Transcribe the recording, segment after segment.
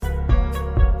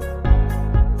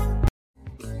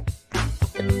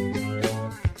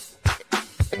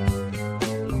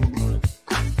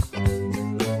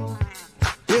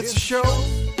show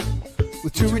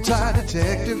with two retired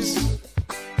detectives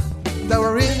that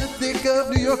were in the thick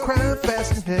of New York crime,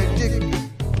 fast and hectic.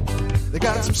 They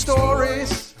got some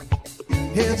stories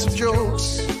and some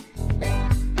jokes,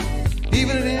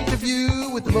 even an interview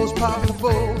with the most popular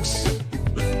folks.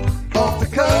 Off the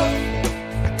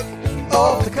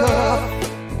cuff,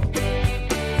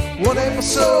 one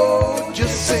episode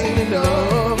just ain't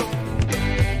enough.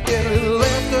 Get a little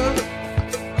laughter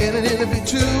and an interview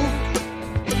too.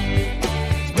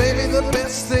 It's maybe the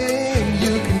best thing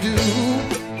you can do.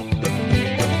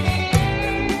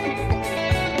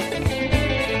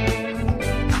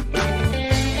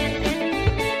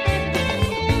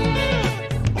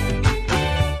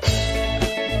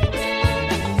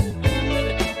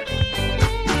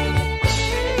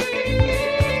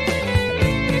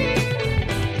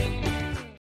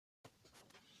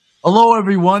 Hello,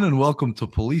 everyone, and welcome to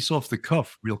Police Off the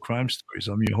Cuff, Real Crime Stories.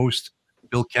 I'm your host,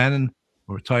 Bill Cannon,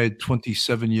 a retired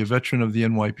 27-year veteran of the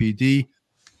NYPD.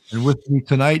 And with me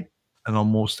tonight, and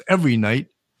almost every night,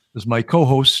 is my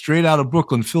co-host, straight out of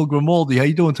Brooklyn, Phil Grimaldi. How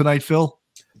you doing tonight, Phil?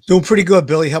 Doing pretty good,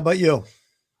 Billy. How about you?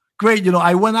 Great. You know,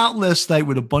 I went out last night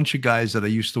with a bunch of guys that I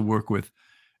used to work with.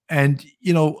 And,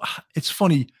 you know, it's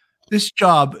funny. This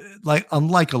job, like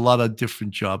unlike a lot of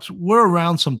different jobs, we're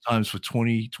around sometimes for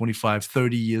 20, 25,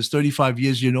 30 years, 35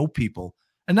 years, you know people.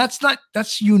 And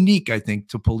that's unique, I think,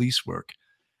 to police work.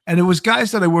 And it was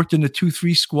guys that I worked in the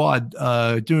 2-3 squad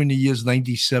during the years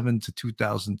 97 to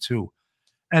 2002.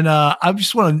 And I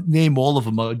just want to name all of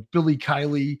them. Billy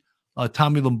Kiley,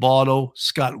 Tommy Lombardo,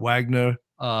 Scott Wagner,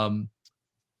 John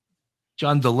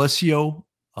D'Alessio,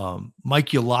 Mike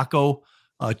Yolacco,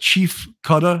 Chief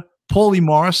Cutter, Paulie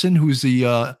Morrison, who's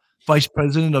the vice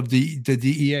president of the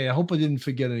DEA. I hope I didn't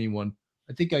forget anyone.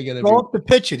 I think I got everyone. Throw up the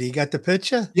picture. Do you got the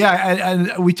picture? Yeah,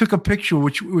 and we took a picture,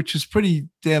 which is pretty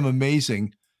damn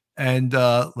amazing. And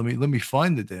let me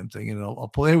find the damn thing, and I'll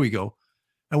play. Here we go.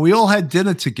 And we all had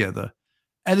dinner together,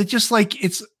 and it's just like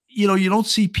it's you don't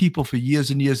see people for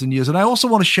years and years and years. And I also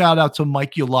want to shout out to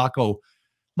Mike Yolacco.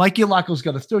 Mike Yolacco's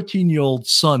got a 13-year-old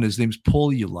son. His name's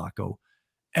Paulie Yolacco,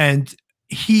 and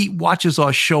he watches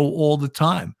our show all the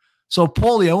time. So,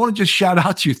 Paulie, I want to just shout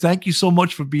out to you. Thank you so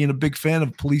much for being a big fan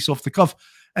of Police Off the Cuff.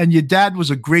 And your dad was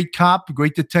a great cop, a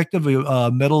great detective,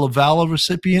 a Medal of Valor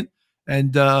recipient.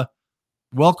 And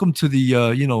welcome to the,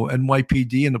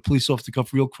 NYPD and the Police Off the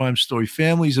Cuff Real Crime Story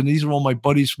families. And these are all my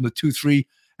buddies from the 2-3.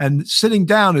 And sitting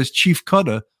down is Chief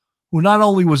Cutter, who not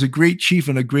only was a great chief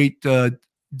and a great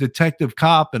detective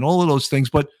cop and all of those things,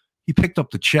 but he picked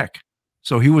up the check.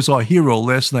 So he was our hero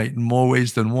last night in more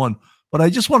ways than one. But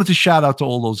I just wanted to shout out to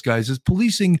all those guys.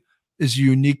 Policing is a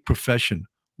unique profession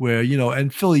where,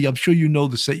 and Philly, I'm sure you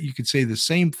could say the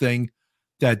same thing,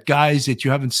 that guys that you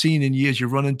haven't seen in years, you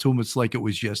run into them, it's like it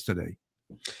was yesterday.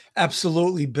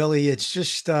 Absolutely, Billy. It's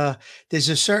just there's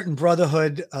a certain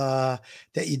brotherhood that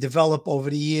you develop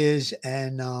over the years,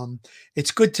 and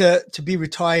it's good to be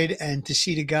retired and to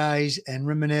see the guys and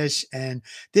reminisce. And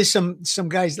there's some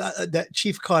guys that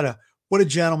Chief Cutter. What a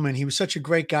gentleman. He was such a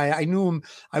great guy. I knew him.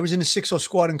 I was in the 60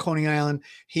 squad in Coney Island.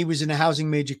 He was in the housing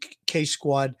major case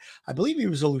squad. I believe he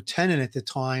was a lieutenant at the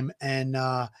time. And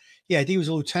I think he was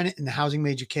a lieutenant in the housing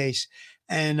major case.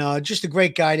 And just a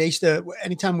great guy. They used to,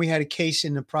 anytime we had a case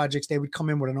in the projects, they would come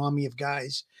in with an army of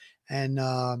guys. And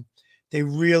they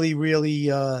really, really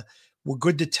were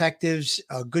good detectives,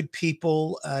 good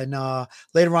people. And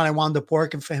later on, I wound up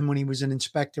working for him when he was an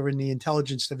inspector in the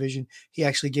intelligence division. He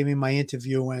actually gave me my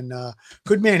interview, and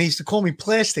good man. He used to call me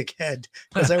Plastic Head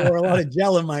because I wore a lot of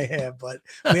gel in my hair, but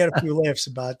we had a few laughs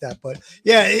about that. But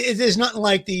yeah, there's nothing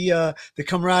like the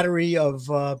camaraderie of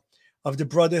the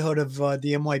brotherhood of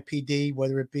the NYPD,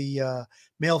 whether it be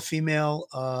male,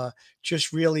 female,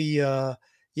 just really,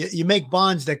 you make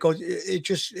bonds that go,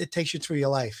 it takes you through your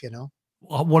life,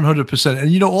 100%.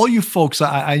 And, all you folks,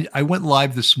 I went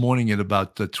live this morning at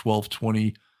about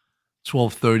 12:20,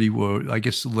 12:30, or I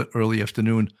guess early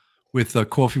afternoon with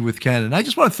Coffee with Cannon. I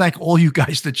just want to thank all you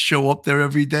guys that show up there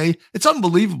every day. It's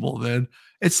unbelievable, man.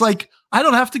 It's like, I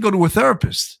don't have to go to a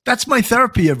therapist. That's my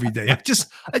therapy every day.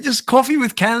 I just Coffee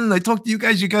with Cannon. I talk to you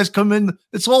guys come in.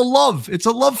 It's all love. It's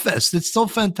a love fest. It's so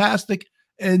fantastic.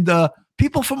 And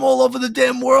people from all over the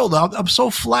damn world. I'm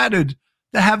so flattered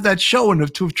to have that show and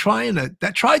to have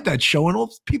tried that show. And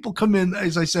all people come in,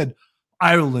 as I said,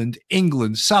 Ireland,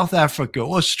 England, South Africa,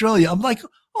 Australia. I'm like,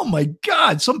 oh my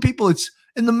God, some people it's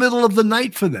in the middle of the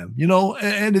night for them,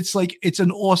 and it's like, it's an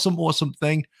awesome, awesome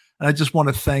thing. And I just want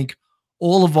to thank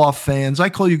all of our fans. I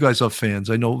call you guys our fans.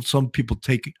 I know some people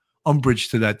take umbrage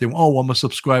to that. I'm a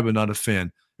subscriber, not a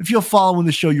fan. If you're following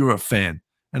the show, you're a fan.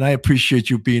 And I appreciate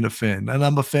you being a fan. And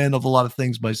I'm a fan of a lot of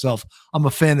things myself. I'm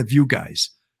a fan of you guys.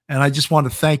 And I just want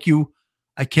to thank you.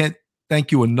 I can't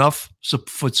thank you enough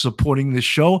for supporting this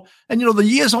show. And, the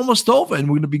year's almost over, and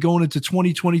we're going to be going into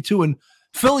 2022. And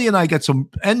Philly and I got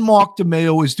and Mark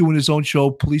DeMeo is doing his own show,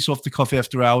 Police Off the Cuff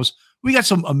After Hours. We got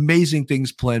some amazing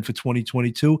things planned for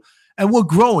 2022. And we're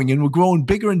growing, and we're growing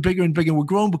bigger and bigger and bigger. And we're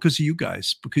growing because of you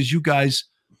guys,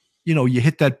 you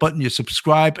hit that button, you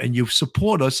subscribe, and you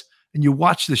support us, and you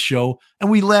watch the show, and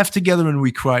we laugh together and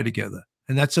we cry together.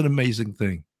 And that's an amazing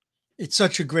thing. It's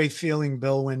such a great feeling,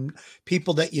 Bill, when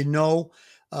people that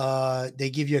they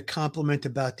give you a compliment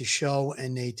about the show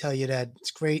and they tell you that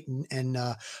it's great.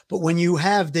 But when you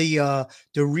have the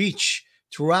reach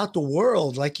throughout the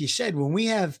world, like you said, when we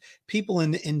have people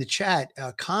in the chat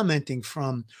commenting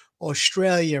from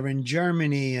Australia and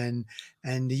Germany and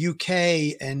the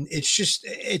UK, and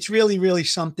it's really, really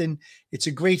something. It's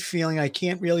a great feeling. I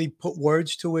can't really put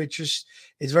words to it.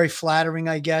 It's very flattering,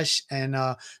 I guess. And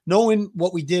knowing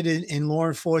what we did in law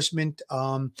enforcement,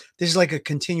 this is like a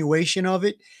continuation of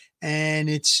it. And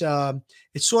it's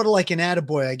sort of like an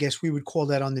attaboy, I guess we would call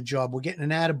that on the job. We're getting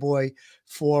an attaboy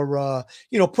for,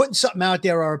 putting something out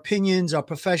there, our opinions, our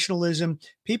professionalism.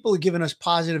 People are giving us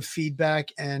positive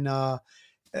feedback, and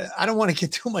I don't want to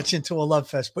get too much into a love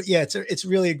fest, but yeah, it's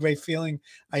really a great feeling.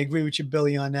 I agree with you,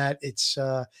 Billy, on that. It's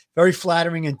very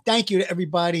flattering, and thank you to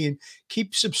everybody, and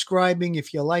keep subscribing.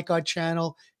 If you like our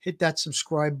channel, hit that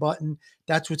subscribe button.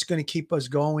 That's what's going to keep us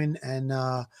going. And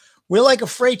we're like a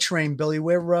freight train, Billy.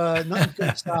 We're nothing's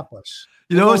going to stop us.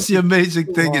 It's the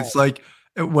amazing thing. It's like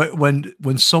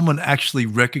when someone actually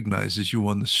recognizes you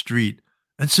on the street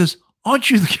and says, "Aren't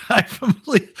you the guy from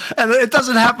Police?" And it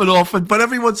doesn't happen often, but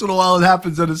every once in a while it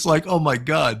happens, and it's like, oh my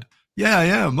God, yeah, I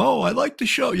am. Oh, I like the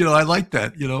show. I like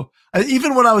that.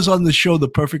 Even when I was on the show, The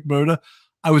Perfect Murder,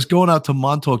 I was going out to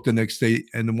Montauk the next day,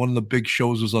 and one of the big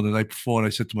shows was on the night before, and I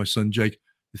said to my son, Jake,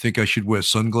 "You think I should wear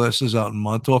sunglasses out in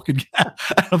Montauk?" And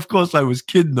of course, I was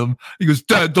kidding him. He goes,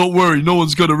 "Dad, don't worry. No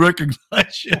one's going to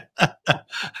recognize you."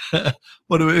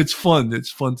 But it's fun.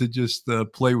 It's fun to just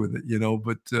play with it,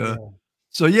 But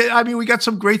So, yeah, we got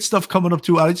some great stuff coming up,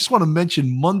 too. I just want to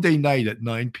mention Monday night at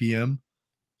 9 p.m.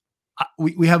 I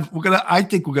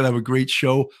think we're going to have a great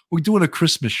show. We're doing a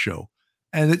Christmas show,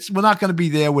 and we're not going to be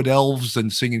there with elves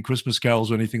and singing Christmas carols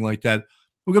or anything like that.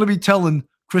 We're going to be telling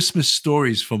Christmas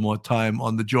stories from our time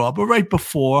on the job or right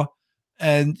before,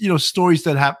 and, stories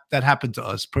that happened to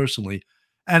us personally.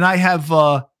 And I have,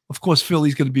 of course,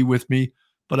 Philly's going to be with me,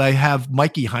 but I have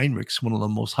Mikey Heinrichs, one of the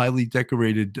most highly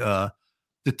decorated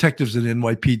detectives in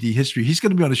NYPD history. He's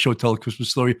going to be on the show, Tell a Christmas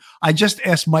Story. I just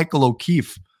asked Michael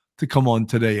O'Keefe to come on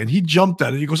today, and he jumped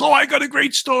at it. He goes, "Oh, I got a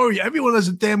great story. Everyone has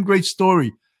a damn great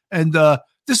story." And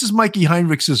this is Mikey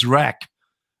Heinrichs' rack,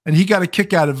 and he got a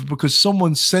kick out of it because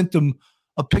someone sent him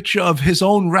a picture of his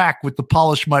own rack with the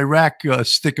Polish My Rack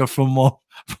sticker from our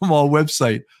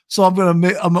website. So I'm going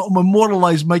to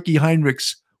immortalize Mikey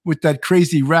Heinrichs with that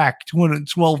crazy rack,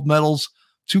 212 medals,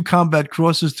 2 combat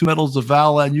crosses, 2 medals of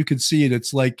valor, and you can see it.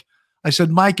 It's like, I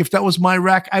said, Mike, if that was my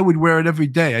rack, I would wear it every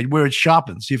day. I'd wear it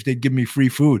shopping, see if they'd give me free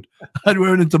food. I'd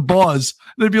wear it into bars.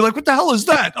 They'd be like, "What the hell is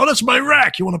that?" "Oh, that's my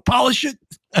rack. You want to polish it?"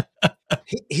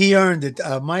 He earned it.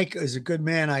 Mike is a good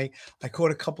man. I caught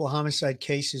a couple of homicide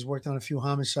cases, worked on a few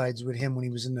homicides with him when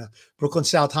he was in the Brooklyn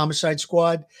South Homicide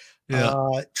Squad. Yeah.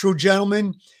 True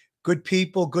gentleman. Good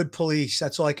people, good police.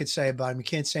 That's all I could say about him. You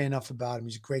can't say enough about him.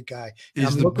 He's a great guy. And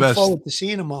I'm looking forward to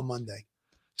seeing him on Monday.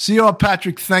 C.R.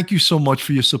 Patrick, thank you so much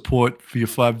for your support, for your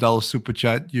 $5 super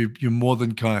chat. You're more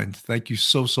than kind. Thank you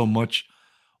so much.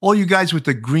 All you guys with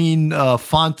the green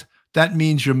font, that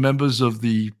means you're members of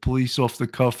the Police Off the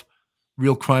Cuff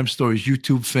Real Crime Stories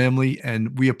YouTube family,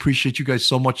 and we appreciate you guys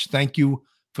so much. Thank you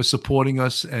for supporting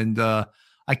us, and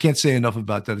I can't say enough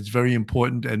about that. It's very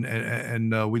important,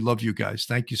 and we love you guys.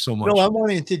 Thank you so much. No, I want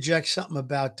to interject something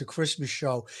about the Christmas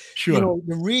show. Sure.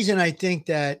 The reason I think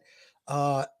that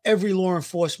every law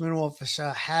enforcement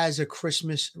officer has a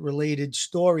Christmas-related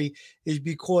story is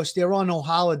because there are no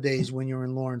holidays when you're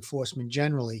in law enforcement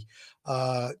generally.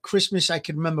 Christmas, I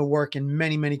can remember working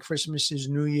many Christmases,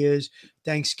 New Year's,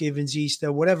 Thanksgivings,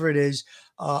 Easter, whatever it is.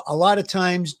 A lot of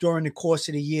times during the course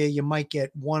of the year, you might get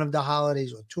one of the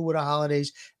holidays or 2 of the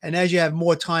holidays. And as you have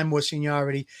more time, more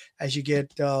seniority, as you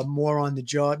get more on the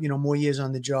job, more years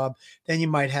on the job, then you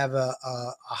might have a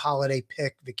holiday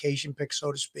pick, vacation pick,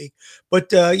 so to speak.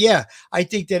 But yeah, I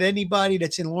think that anybody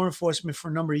that's in law enforcement for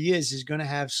a number of years is going to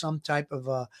have some type of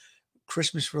a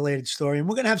Christmas-related story. And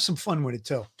we're going to have some fun with it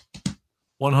too.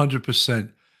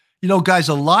 100%. Guys,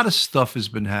 a lot of stuff has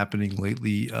been happening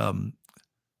lately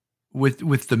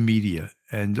with the media,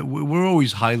 And we're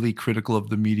always highly critical of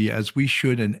the media, as we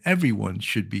should, and everyone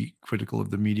should be critical of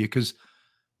the media, because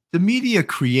the media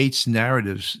creates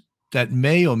narratives that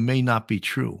may or may not be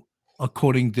true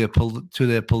according to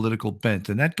their political bent.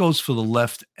 And that goes for the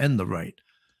left and the right.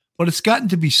 But it's gotten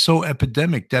to be so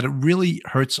epidemic that it really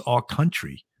hurts our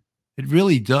country. It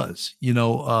really does,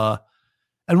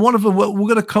 and one of them, we're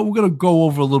gonna go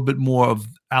over a little bit more of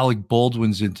Alec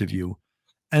Baldwin's interview,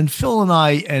 and Phil and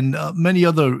I and many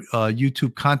other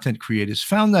YouTube content creators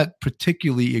found that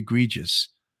particularly egregious,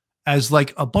 as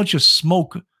like a bunch of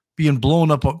smoke being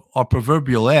blown up our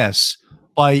proverbial ass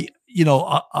by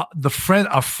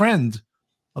a friend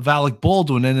of Alec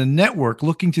Baldwin and a network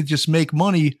looking to just make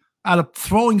money out of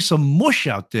throwing some mush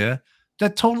out there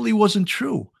that totally wasn't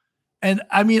true. And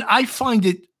I mean, I find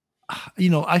it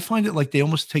like they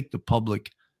almost take the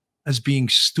public as being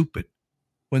stupid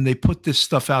when they put this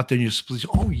stuff out there and you're supposed to,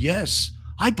 oh, yes,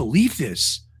 I believe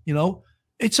this.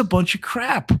 It's a bunch of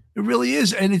crap. It really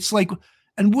is. And it's like,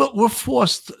 and we're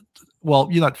forced. Well,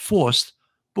 you're not forced,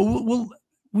 but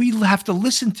we'll have to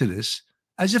listen to this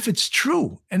as if it's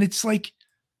true. And it's like,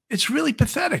 it's really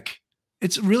pathetic.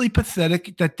 It's really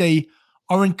pathetic that they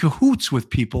are in cahoots with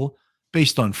people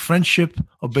based on friendship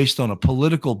or based on a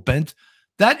political bent.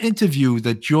 That interview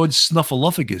that George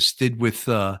Snuffleupagus did with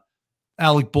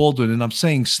Alec Baldwin, and I'm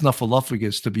saying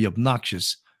Snuffleupagus to be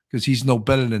obnoxious because he's no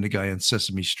better than the guy on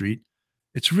Sesame Street.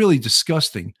 It's really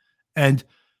disgusting. And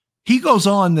he goes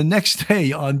on the next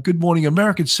day on Good Morning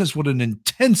America and says what an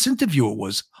intense interview it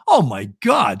was. Oh, my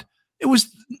God. It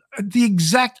was the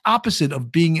exact opposite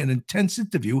of being an intense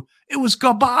interview. It was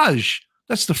garbage.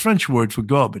 That's the French word for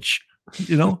garbage.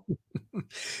 Billy,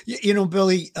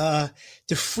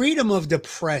 the freedom of the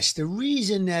press, the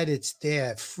reason that it's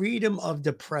there, freedom of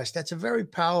the press, that's a very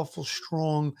powerful,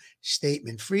 strong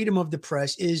statement. Freedom of the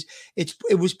press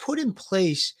it was put in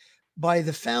place by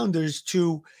the founders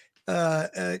to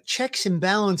checks and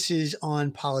balances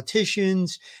on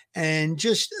politicians and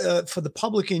just for the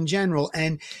public in general.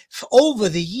 And over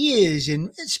the years, and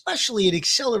especially it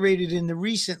accelerated in the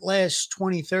recent last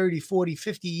 20, 30, 40,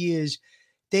 50 years,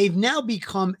 they've now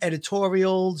become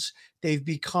editorials. They've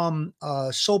become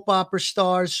soap opera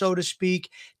stars, so to speak.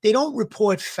 They don't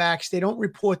report facts. They don't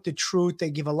report the truth. They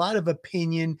give a lot of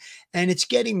opinion, and it's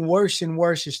getting worse and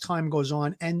worse as time goes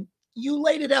on. And you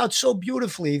laid it out so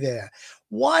beautifully there.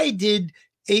 Why did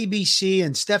ABC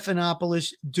and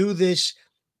Stephanopoulos do this,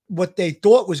 what they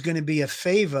thought was going to be a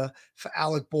favor for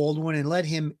Alec Baldwin, and let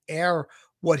him air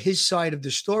what his side of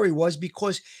the story was?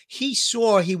 Because he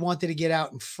saw he wanted to get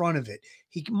out in front of it.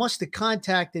 He must have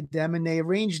contacted them, and they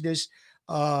arranged this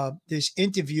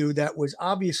interview that was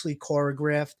obviously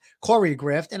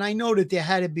choreographed. And I know that there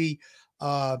had to be,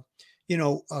 a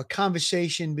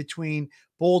conversation between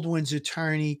Baldwin's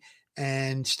attorney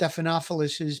and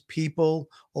Stephanopoulos' people,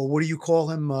 or what do you call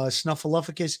him?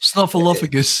 Snuffleupagus.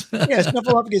 Snuffleupagus. Yeah,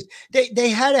 Snuffleupagus. They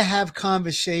had to have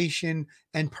conversation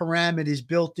and parameters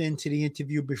built into the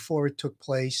interview before it took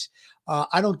place.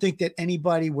 I don't think that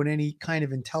anybody with any kind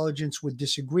of intelligence would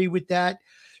disagree with that.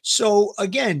 So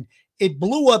again, it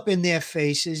blew up in their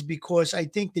faces, because I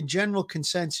think the general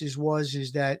consensus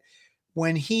is that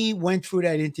when he went through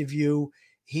that interview,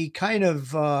 he kind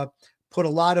of put a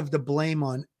lot of the blame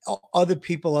on other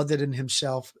people other than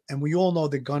himself. And we all know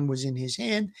the gun was in his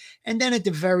hand. And then at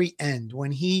the very end,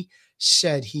 when he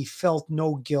said he felt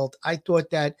no guilt, I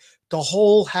thought that the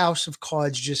whole house of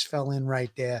cards just fell in right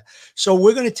there. So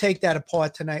we're going to take that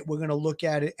apart tonight. We're going to look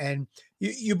at it. And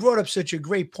you brought up such a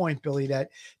great point, Billy, that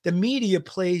the media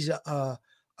plays a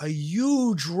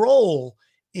huge role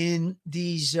in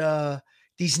these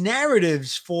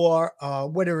narratives for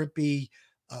whether it be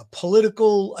a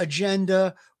political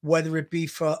agenda, whether it be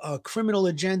for a criminal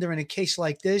agenda. In a case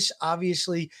like this,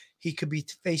 obviously he could be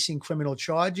facing criminal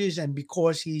charges, and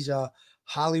because he's a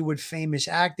Hollywood famous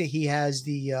actor, he has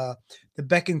the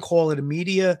beck and call of the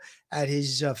media at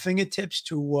his fingertips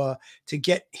to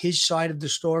get his side of the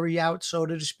story out, so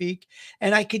to speak.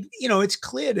 And I could, it's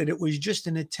clear that it was just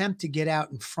an attempt to get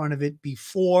out in front of it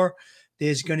before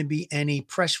there's going to be any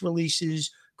press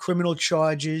releases, criminal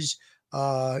charges,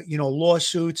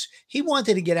 lawsuits. He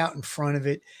wanted to get out in front of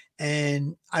it.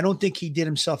 And I don't think he did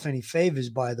himself any favors,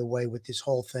 by the way, with this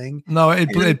whole thing. No,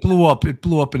 it blew up. It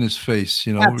blew up in his face.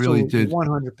 It really did.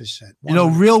 100%.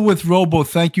 Real with Robo,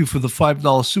 thank you for the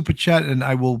 $5 super chat, and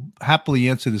I will happily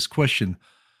answer this question.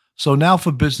 So now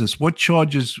for business, what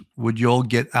charges would you all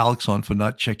get Alex on for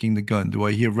not checking the gun? Do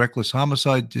I hear reckless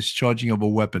homicide, discharging of a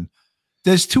weapon?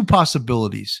 There's two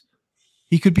possibilities.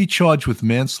 He could be charged with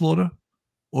manslaughter,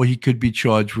 or he could be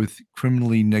charged with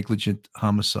criminally negligent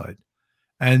homicide.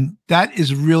 And that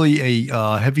is really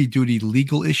a heavy duty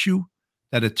legal issue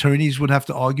that attorneys would have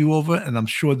to argue over. And I'm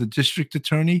sure the district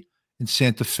attorney in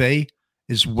Santa Fe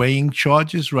is weighing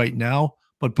charges right now.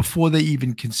 But before they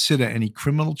even consider any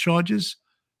criminal charges,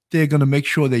 they're going to make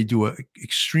sure they do an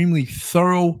extremely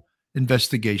thorough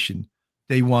investigation.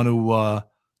 They want to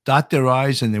dot their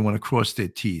I's and they want to cross their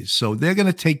T's. So they're going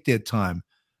to take their time.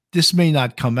 This may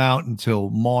not come out until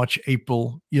March,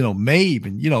 April, May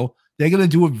even, they're going to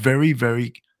do a very,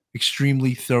 very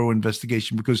extremely thorough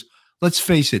investigation because let's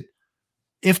face it,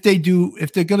 if they're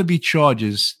going to be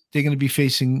charges, they're going to be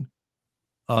facing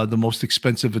the most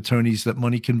expensive attorneys that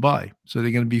money can buy. So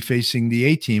they're going to be facing the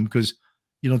A-team because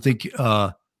you don't think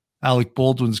Alec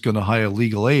Baldwin's going to hire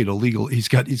legal aid or legal. He's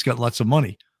got lots of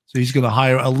money. So he's going to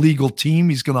hire a legal team.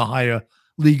 He's going to hire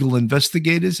legal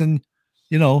investigators and,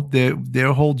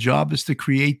 their whole job is to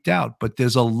create doubt. But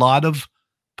there's a lot of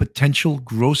potential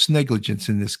gross negligence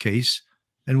in this case,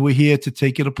 and we're here to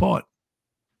take it apart.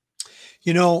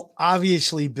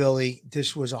 Obviously, Billy,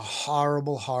 this was a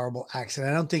horrible, horrible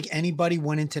accident. I don't think anybody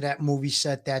went into that movie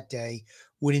set that day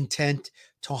with intent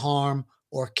to harm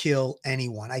or kill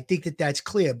anyone. I think that that's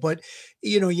clear. But,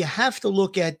 you have to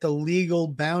look at the legal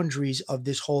boundaries of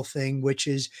this whole thing, which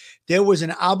is there was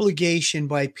an obligation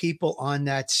by people on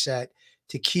that set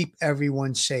to keep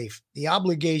everyone safe. The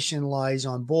obligation lies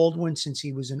on Baldwin since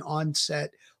he was an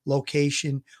on-set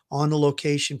location, on the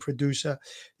location producer.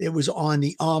 It was on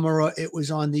the armorer. It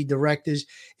was on the directors.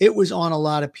 It was on a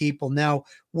lot of people. Now,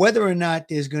 whether or not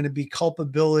there's going to be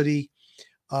culpability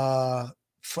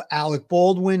for Alec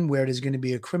Baldwin, where there's going to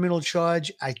be a criminal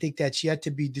charge, I think that's yet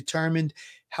to be determined.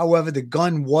 However, the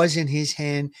gun was in his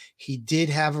hand. He did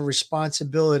have a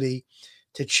responsibility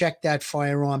to check that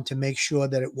firearm to make sure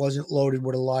that it wasn't loaded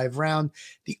with a live round.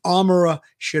 The armorer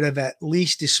should have at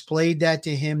least displayed that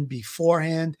to him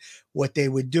beforehand. What they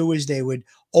would do is they would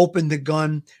open the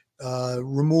gun,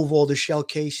 remove all the shell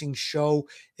casings, show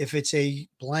if it's a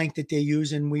blank that they're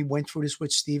using. We went through this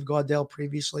with Steve Gardell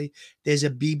previously. There's a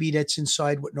BB that's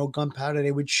inside with no gunpowder.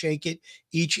 They would shake it,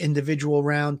 each individual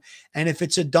round. And if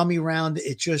it's a dummy round,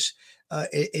 it just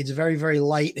it's very, very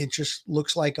light. It just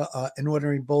looks like an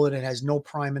ordinary bullet. It has no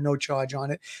prime and no charge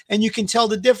on it. And you can tell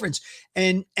the difference.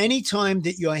 And anytime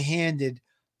that you're handed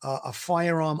a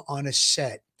firearm on a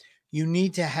set, you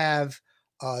need to have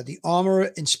the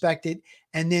armorer inspect it.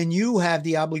 And then you have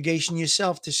the obligation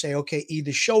yourself to say, okay,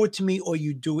 either show it to me or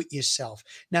you do it yourself.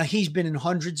 Now, he's been in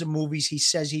hundreds of movies. He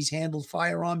says he's handled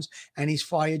firearms and he's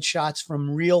fired shots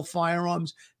from real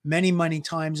firearms many, many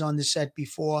times on the set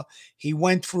before. He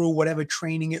went through whatever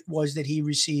training it was that he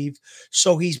received.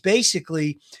 So he's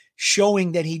basically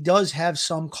showing that he does have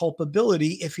some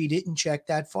culpability if he didn't check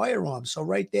that firearm. So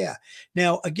right there.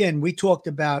 Now, again, we talked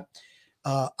about,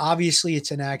 obviously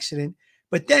it's an accident,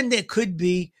 but then there could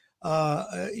be,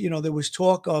 there was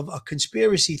talk of a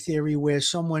conspiracy theory where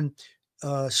someone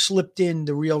slipped in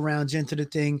the real rounds into the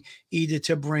thing, either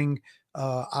to bring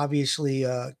obviously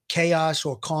chaos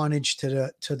or carnage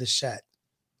to the set.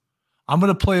 I'm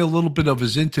going to play a little bit of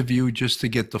his interview just to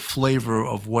get the flavor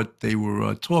of what they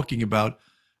were talking about.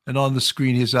 And on the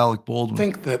screen, here's Alec Baldwin. I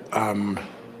think that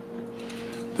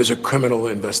there's a criminal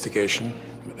investigation,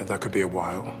 and that could be a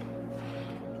while.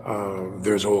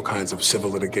 There's all kinds of civil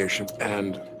litigation,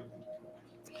 and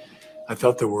I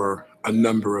felt there were a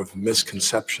number of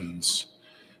misconceptions,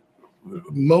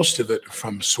 most of it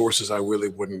from sources I really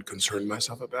wouldn't concern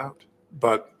myself about,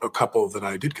 but a couple that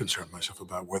I did concern myself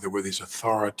about, where there were these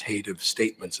authoritative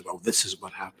statements about this is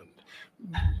what happened.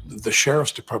 The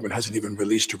sheriff's department hasn't even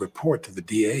released a report to the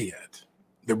DA yet.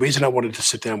 The reason I wanted to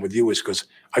sit down with you is because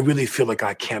I really feel like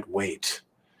I can't wait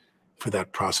for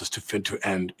that process to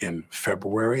end in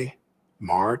February,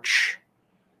 March.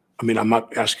 I mean, I'm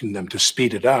not asking them to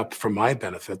speed it up for my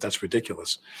benefit. That's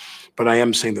ridiculous. But I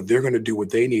am saying that they're going to do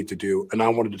what they need to do. And I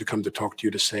wanted to come to talk to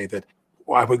you to say that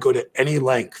I would go to any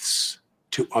lengths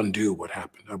to undo what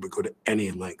happened. I would go to any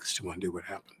lengths to undo what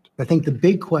happened. I think the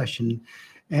big question,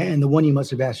 and the one you must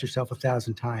have asked yourself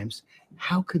 1,000 times,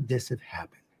 how could this have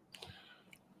happened?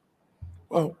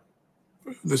 Well,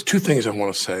 there's two things I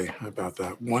want to say about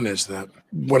that. One is that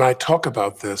when I talk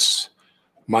about this,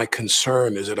 my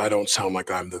concern is that I don't sound like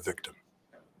I'm the victim.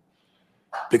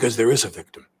 Because there is a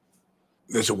victim.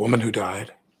 There's a woman who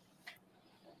died.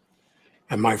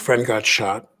 And my friend got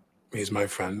shot. He's my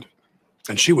friend.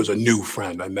 And she was a new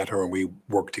friend. I met her and we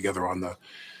worked together on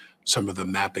some of the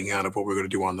mapping out of what we're going to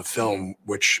do on the film,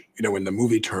 which, in the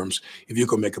movie terms, if you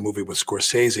go make a movie with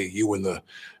Scorsese, you and the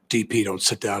DP don't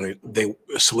sit down and they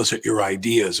solicit your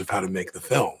ideas of how to make the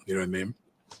film. You know what I mean?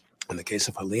 In the case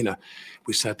of Helena,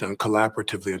 we sat down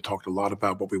collaboratively and talked a lot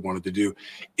about what we wanted to do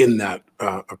in that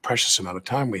a precious amount of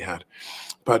time we had.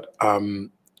 But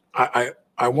I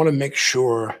want to make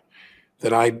sure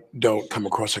that I don't come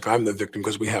across like I'm the victim,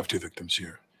 because we have two victims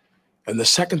here. And the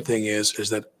second thing is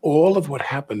that all of what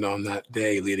happened on that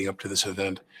day leading up to this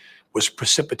event was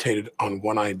precipitated on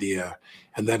one idea,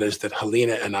 and that is that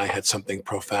Helena and I had something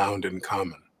profound in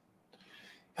common.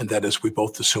 And that is, we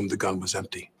both assumed the gun was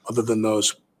empty, other than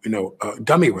those,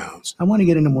 dummy rounds. I want to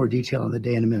get into more detail on the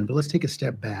day in a minute, but let's take a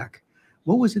step back.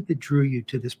 What was it that drew you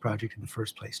to this project in the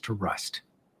first place, to Rust?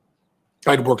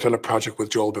 I'd worked on a project with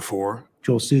Joel before.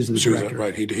 Joel Souza, the director.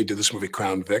 Right. He did this movie,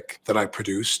 Crown Vic, that I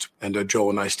produced. And Joel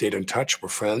and I stayed in touch. We're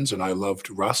friends, and I loved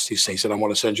Rust. He said, I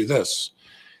want to send you this.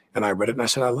 And I read it, and I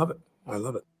said, I love it. I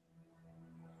love it.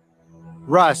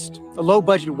 Rust, a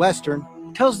low-budget Western,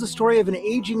 tells the story of an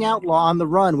aging outlaw on the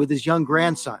run with his young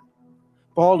grandson.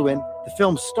 Baldwin, the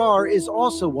film's star, is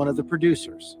also one of the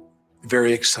producers.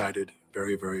 Very excited.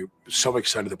 Very, very, so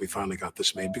excited that we finally got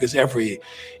this made, because every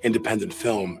independent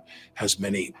film has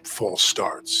many false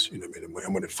starts, and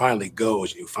when it finally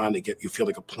goes, you feel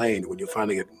like a plane. When you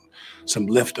finally get some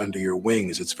lift under your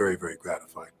wings, it's very, very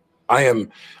gratifying. I am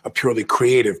a purely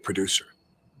creative producer.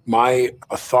 My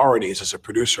authorities as a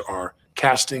producer are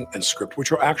casting and script,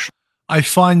 which are actually. I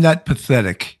find that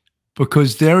pathetic,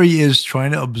 because there he is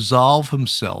trying to absolve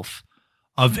himself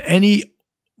of any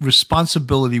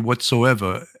responsibility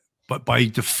whatsoever, but by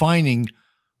defining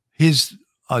his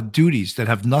duties that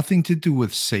have nothing to do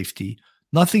with safety,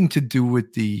 nothing to do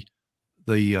with the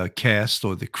cast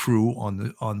or the crew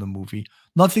on the movie,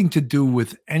 nothing to do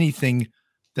with anything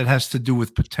that has to do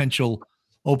with potential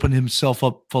open himself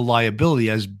up for liability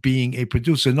as being a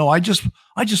producer. No, I just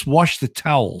wash the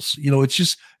towels. It's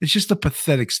just a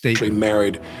pathetic statement.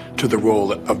 Married to the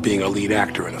role of being a lead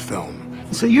actor in a film.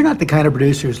 So you're not the kind of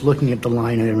producer who's looking at the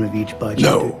line item of each budget.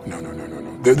 No.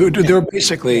 There are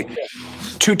basically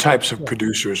two types of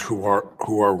producers who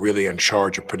are really in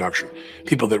charge of production: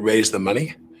 people that raise the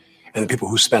money, and the people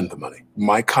who spend the money.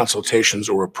 My consultations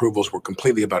or approvals were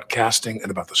completely about casting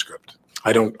and about the script.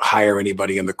 I don't hire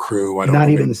anybody in the crew. Not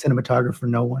even the cinematographer,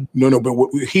 no one? No, but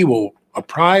he will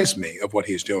apprise me of what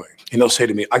he's doing. And he'll say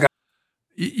to me, I got...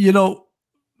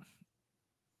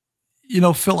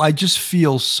 Phil, I just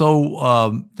feel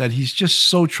so that he's just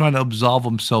so trying to absolve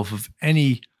himself of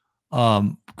any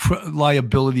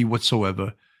liability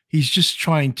whatsoever. He's just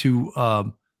trying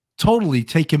to totally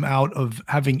take him out of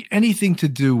having anything to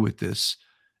do with this.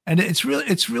 And it's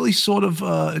really sort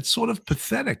of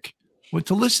pathetic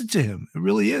to listen to him. It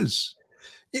really is.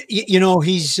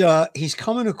 He's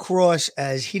coming across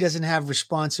as he doesn't have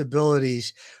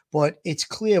responsibilities, but it's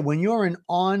clear when you're an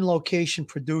on-location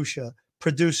producer,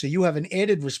 you have an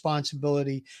added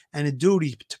responsibility and a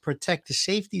duty to protect the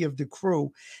safety of the crew.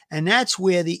 And that's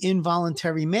where the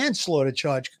involuntary manslaughter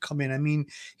charge could come in. I mean,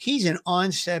 he's an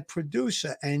on-set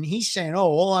producer, and he's saying,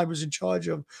 all I was in charge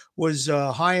of was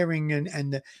hiring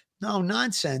and no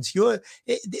nonsense.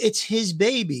 It's his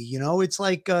baby. It's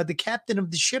like the captain of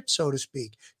the ship, so to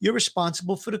speak. You're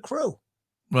responsible for the crew.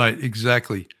 Right.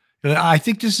 Exactly. And I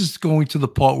think this is going to the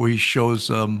part where he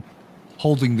shows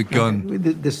holding the gun.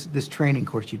 This training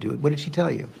course you do. What did she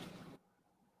tell you?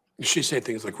 She say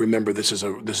things like, remember, this is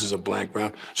a blank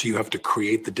round, so you have to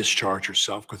create the discharge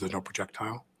yourself because there's no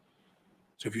projectile.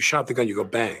 So if you shot the gun, you go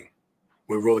bang.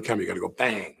 When we roll the camera, you got to go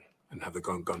bang and have the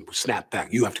gun snap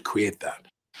back. You have to create that.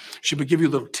 She would give you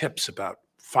little tips about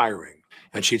firing,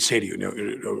 and she'd say to you,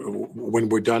 when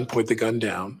we're done, point the gun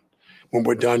down. When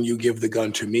we're done, you give the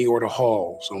gun to me or to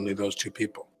Halls, only those two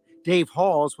people. Dave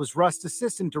Halls was Rust's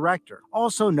assistant director,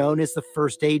 also known as the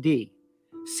first AD.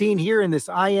 Seen here in this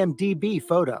IMDb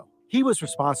photo, he was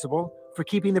responsible for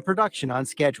keeping the production on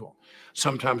schedule.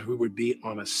 Sometimes we would be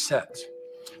on a set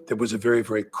that was a very,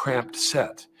 very cramped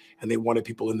set, and they wanted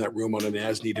people in that room on an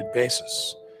as-needed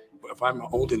basis. If I'm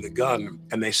holding the gun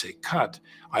and they say cut,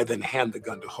 I then hand the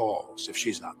gun to Halls if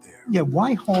she's not there. Yeah,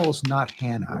 why Halls, not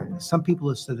Hannah? Some people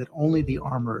have said that only the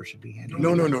armorer should be handling.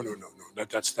 No.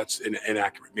 That's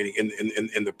inaccurate. Meaning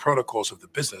in the protocols of the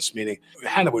business, meaning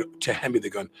Hannah would to hand me the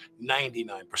gun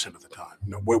 99% of the time.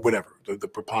 Whatever the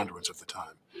preponderance of the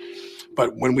time.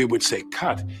 But when we would say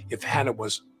cut, if Hannah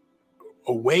was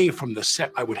away from the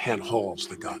set, I would hand Halls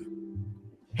the gun.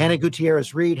 Hannah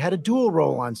Gutierrez-Reed had a dual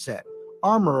role on set: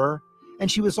 armorer, and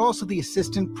she was also the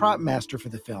assistant prop master for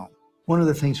the film. One of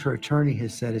the things her attorney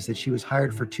has said is that she was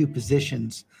hired for 2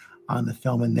 positions on the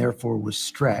film and therefore was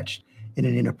stretched in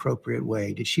an inappropriate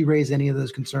way. Did she raise any of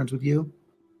those concerns with you?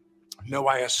 No,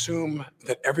 I assume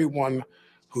that everyone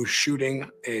who's shooting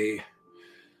a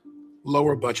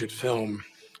lower budget film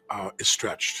is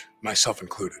stretched, myself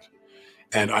included.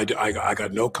 And I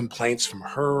got no complaints from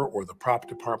her or the prop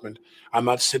department. I'm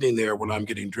not sitting there when I'm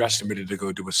getting dressed and ready to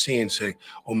go do a scene saying,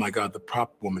 oh my God, the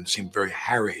prop woman seemed very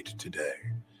harried today.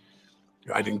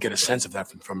 I didn't get a sense of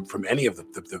that from any of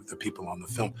the people on the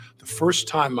film. The first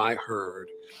time I heard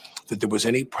that there was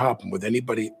any problem with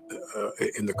anybody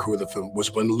in the crew of the film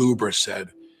was when Luber said,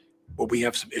 well, we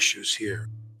have some issues here.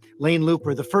 Lane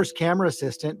Looper, the first camera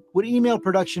assistant, would email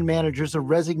production managers a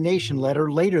resignation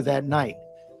letter later that night,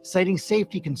 citing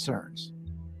safety concerns.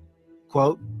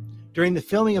 Quote, during the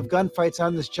filming of gunfights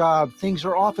on this job, things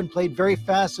are often played very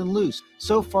fast and loose.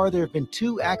 So far, there have been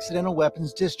 2 accidental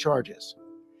weapons discharges.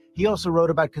 He also wrote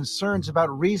about concerns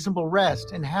about reasonable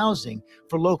rest and housing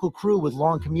for local crew with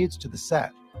long commutes to the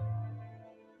set.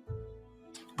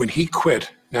 When he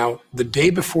quit, now the day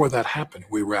before that happened,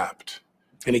 we wrapped.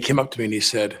 And he came up to me and he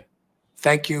said,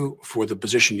 thank you for the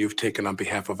position you've taken on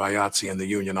behalf of IATSE and the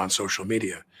union on social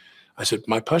media. I said,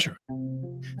 my pleasure.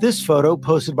 This photo,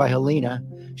 posted by Helena,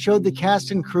 showed the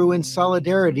cast and crew in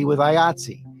solidarity with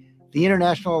IATSE, the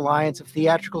International Alliance of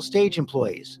Theatrical Stage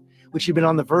Employees, which had been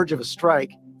on the verge of a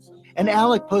strike. And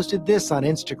Alec posted this on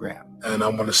Instagram. And I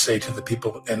want to say to the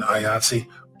people in IATSE,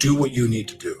 do what you need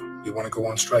to do. You want to go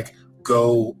on strike?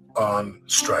 Go on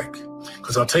strike.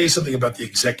 Because I'll tell you something about the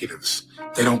executives.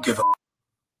 They don't give a...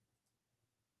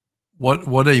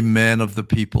 What a man of the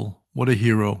people. What a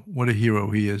hero. What a hero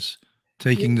he is.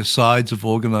 Taking the sides of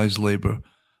organized labor.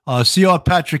 C.R.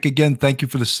 Patrick, again, thank you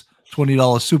for this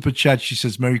 $20 super chat. She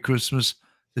says, Merry Christmas,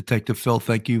 Detective Phil.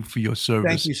 Thank you for your service.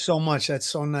 Thank you so much. That's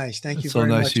so nice. Thank you so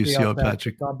very nice much, you, C.R.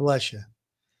 Patrick. God bless you.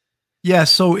 Yeah,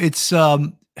 so it's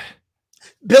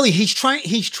Billy, he's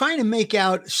trying to make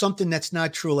out something that's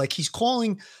not true. Like he's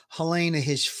calling Helena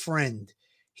his friend.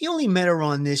 He only met her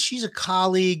on this. She's a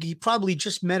colleague. He probably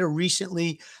just met her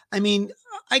recently. I mean,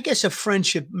 I guess a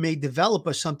friendship may develop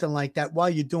or something like that while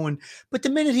you're doing. But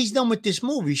the minute he's done with this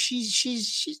movie,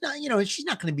 she's not, you know, she's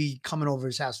not going to be coming over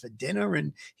his house for dinner,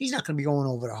 and he's not going to be going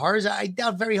over to hers. I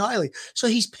doubt very highly. So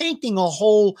he's painting a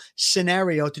whole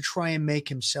scenario to try and make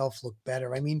himself look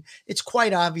better. I mean, it's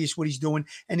quite obvious what he's doing.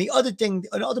 And the other thing,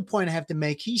 another point I have to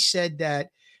make, he said that,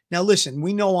 now listen,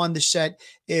 we know on the set,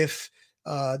 if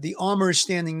the armor is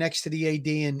standing next to the AD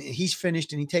and he's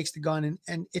finished and he takes the gun,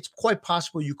 and it's quite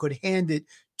possible you could hand it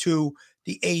to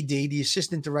the AD, the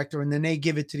assistant director, and then they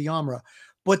give it to the armorer.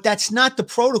 But that's not the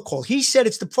protocol. He said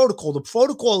it's the protocol. The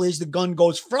protocol is the gun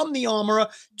goes from the armorer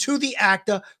to the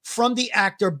actor, from the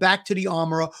actor back to the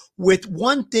armorer, with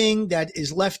one thing that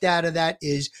is left out of that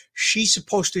is she's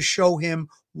supposed to show him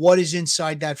what is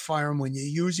inside that firearm when you're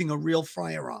using a real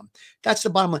firearm. That's the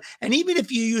bottom line. And even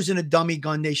if you're using a dummy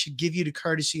gun, they should give you the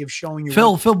courtesy of showing you.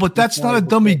 Phil, but that's not a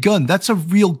dummy gun. That's a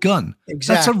real gun.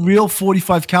 Exactly. That's a real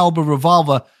 45 caliber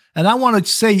revolver. And I want to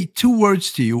say 2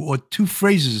 words to you, or 2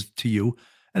 phrases to you,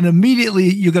 and immediately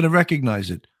you're going to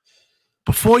recognize it.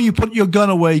 Before you put your gun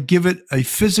away, give it a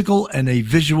physical and a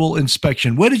visual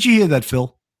inspection. Where did you hear that,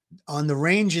 Phil? On the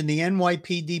range in the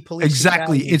NYPD police.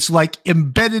 Exactly. Academy. It's like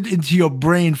embedded into your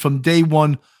brain from day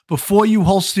one. Before you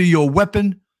holster your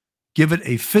weapon, give it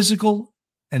a physical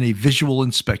and a visual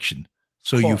inspection.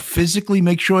 So you physically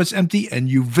make sure it's empty and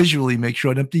you visually make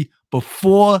sure it's empty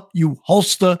before you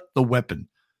holster the weapon.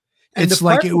 And it's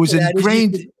like it was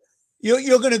ingrained.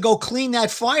 You're going to go clean that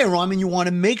firearm, and you want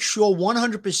to make sure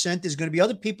 100% there's going to be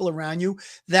other people around you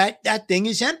that that thing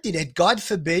is empty. That God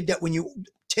forbid that when you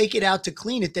take it out to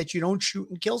clean it, that you don't shoot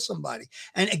and kill somebody.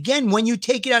 And again, when you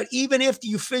take it out, even after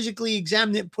you physically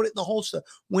examine it and put it in the holster,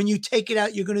 when you take it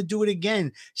out, you're going to do it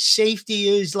again. Safety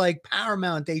is like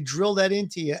paramount. They drill that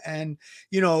into you. And,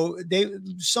 you know, they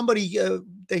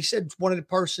said one of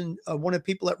the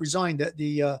people that resigned,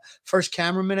 the first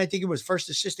cameraman, I think it was first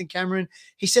assistant cameraman,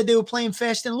 he said they were playing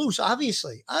fast and loose.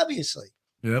 Obviously.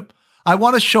 Yep. I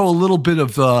want to show a little bit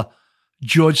of,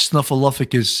 George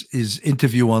Snuffleupagus'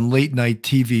 interview on late night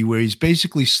TV, where he's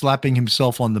basically slapping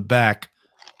himself on the back,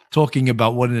 talking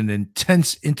about what an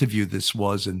intense interview this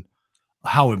was and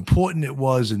how important it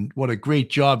was and what a great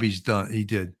job he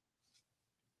did.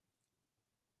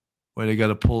 Wait, I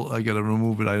got to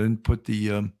remove it. I didn't put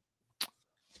the,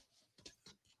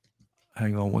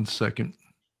 hang on 1 second.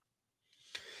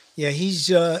 Yeah, he's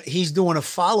doing a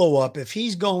follow-up. If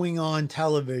he's going on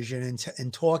television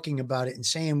and talking about it and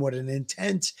saying what an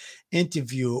intense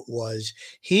interview it was,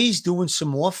 he's doing some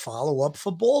more follow-up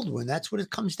for Baldwin. That's what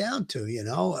it comes down to, you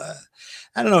know.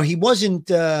 I don't know. He wasn't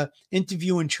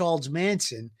interviewing Charles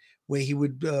Manson, where he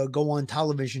would go on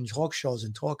television talk shows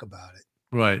and talk about it.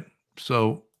 Right.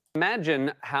 So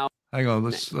imagine how. Hang on.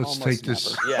 Let's take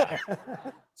this. Yeah.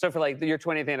 So for like your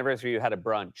 20th anniversary, you had a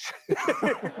brunch.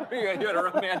 You had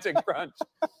a romantic brunch.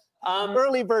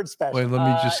 Early bird special. Wait, let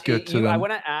me just get to them. I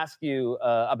want to ask you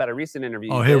about a recent interview.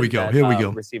 Oh, here we go. Here we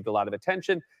go. Received a lot of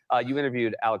attention. You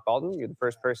interviewed Alec Baldwin. You're the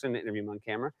first person to interview him on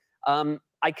camera.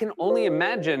 I can only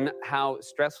imagine how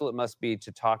stressful it must be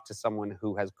to talk to someone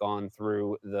who has gone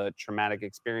through the traumatic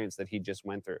experience that he just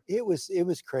went through. It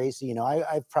was crazy. You know,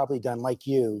 I've probably done, like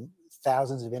you,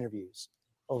 thousands of interviews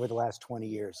over the last 20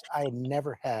 years. I had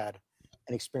never had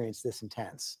an experience this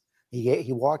intense.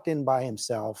 He walked in by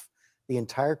himself. The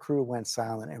entire crew went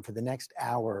silent. And for the next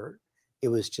hour, it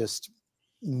was just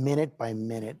minute by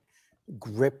minute,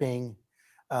 gripping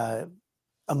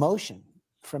emotion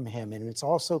from him. And it's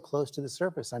all so close to the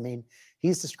surface. I mean,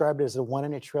 he's described it as a 1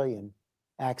 in a trillion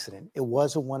accident. It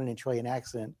was a 1 in a trillion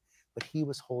accident, but he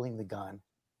was holding the gun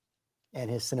and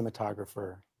his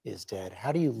cinematographer is dead.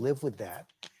 How do you live with that?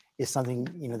 Is something,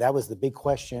 you know, that was the big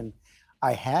question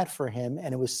I had for him.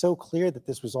 And it was so clear that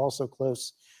this was also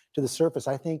close to the surface.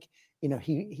 I think, you know,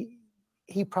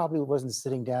 he probably wasn't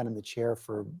sitting down in the chair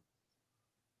for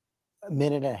a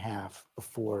minute and a half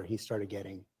before he started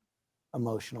getting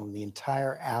emotional. And the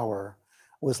entire hour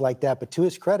was like that. But to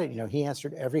his credit, you know, he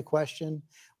answered every question,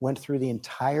 went through the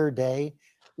entire day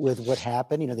with what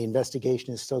happened. You know, the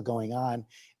investigation is still going on.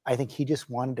 I think he just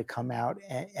wanted to come out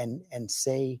and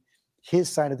say his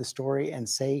side of the story and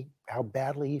say how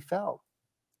badly he felt.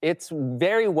 It's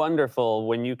very wonderful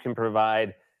when you can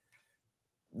provide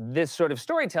this sort of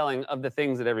storytelling of the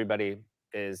things that everybody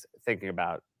is thinking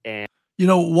about. And you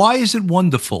know, why is it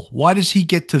wonderful? Why does he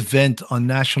get to vent on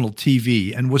national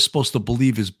TV and we're supposed to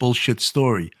believe his bullshit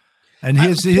story? And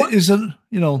his isn't,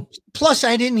 you know. Plus,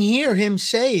 I didn't hear him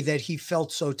say that he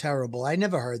felt so terrible. I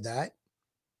never heard that.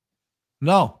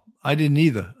 No, I didn't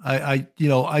either. I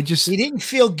he didn't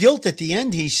feel guilt at the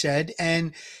end, he said.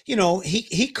 And, you know,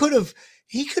 he could have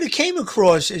came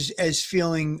across as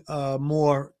feeling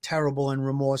more terrible and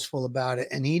remorseful about it.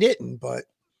 And he didn't, but.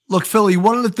 Look, Philly,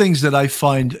 one of the things that I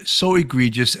find so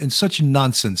egregious and such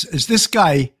nonsense is this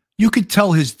guy, you could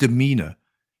tell his demeanor.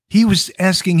 He was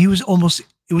asking, it was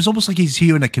almost like he's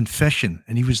hearing a confession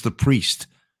and he was the priest.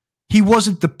 He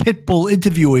wasn't the pit bull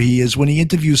interviewer he is when he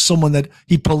interviews someone that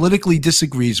he politically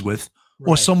disagrees with,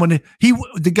 or someone,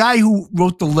 the guy who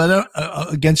wrote the letter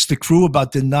against the crew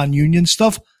about the non-union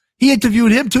stuff, he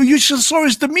interviewed him too. You just saw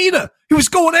his demeanor. He was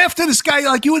going after this guy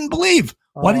like you wouldn't believe.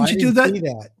 Why didn't you do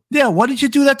that? Yeah, why did you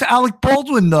do that to Alec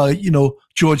Baldwin,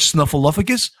 George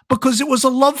Snuffleupagus? Because it was a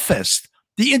love fest.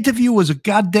 The interview was a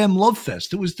goddamn love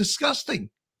fest. It was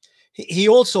disgusting. He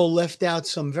also left out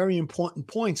some very important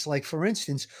points. Like, for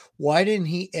instance, why didn't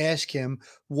he ask him,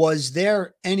 was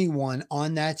there anyone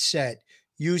on that set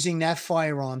using that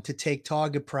firearm to take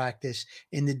target practice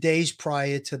in the days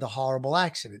prior to the horrible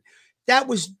accident? That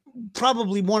was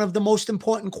probably one of the most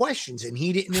important questions, and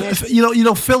he didn't answer.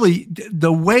 Philly,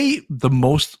 the way the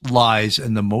most lies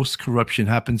and the most corruption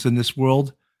happens in this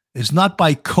world is not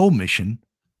by commission,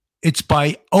 it's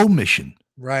by omission.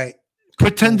 Right.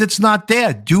 Pretend it's not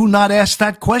there. Do not ask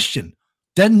that question.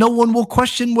 Then no one will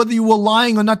question whether you were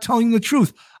lying or not telling the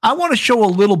truth. I want to show a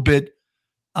little bit,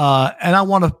 and I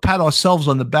want to pat ourselves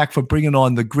on the back for bringing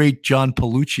on the great John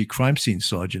Palucci, crime scene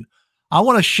sergeant. I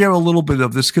want to share a little bit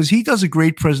of this because he does a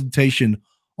great presentation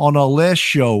on our last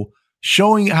show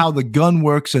showing how the gun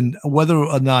works and whether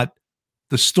or not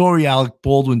the story Alec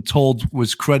Baldwin told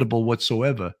was credible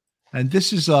whatsoever. And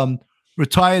this is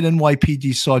retired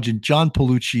NYPD Sergeant John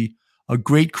Palucci, a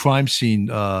great crime scene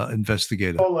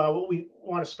investigator. What we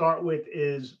want to start with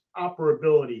is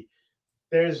operability.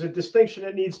 There's a distinction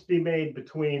that needs to be made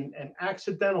between an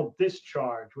accidental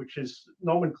discharge, which is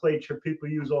nomenclature people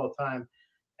use all the time,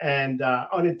 and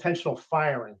unintentional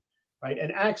firing, right?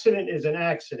 An accident is an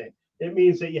accident. It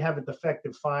means that you have a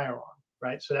defective firearm,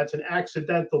 right? So that's an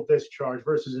accidental discharge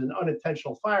versus an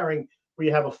unintentional firing where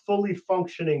you have a fully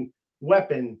functioning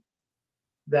weapon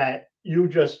that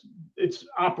it's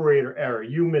operator error.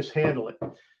 You mishandle it.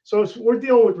 So we're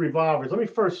dealing with revolvers. Let me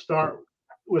first start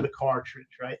with a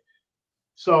cartridge, right?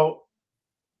 So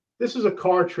this is a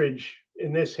cartridge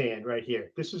in this hand right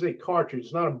here. This is a cartridge,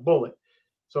 it's not a bullet.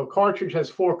 So a cartridge has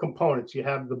 4 components. You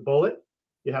have the bullet,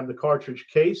 you have the cartridge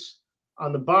case.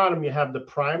 On the bottom, you have the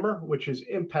primer, which is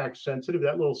impact sensitive,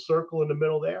 that little circle in the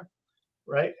middle there,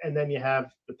 right? And then you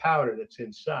have the powder that's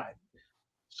inside.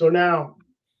 So now,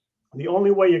 the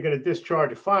only way you're going to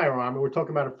discharge a firearm, and we're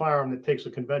talking about a firearm that takes a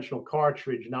conventional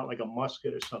cartridge, not like a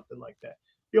musket or something like that.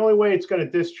 The only way it's going to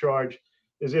discharge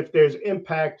is if there's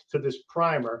impact to this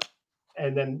primer,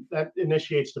 and then that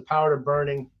initiates the powder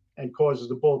burning and causes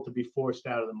the bullet to be forced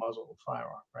out of the muzzle of the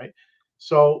firearm, right?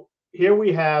 So here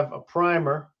we have a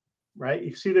primer right?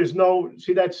 You see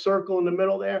see that circle in the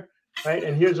middle there, right?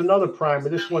 And here's another primer.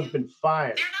 This one's been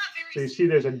fired. So you see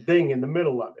there's a ding in the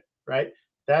middle of it, right?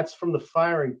 That's from the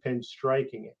firing pin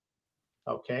striking it,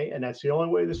 okay? And that's the only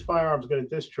way this firearm is going to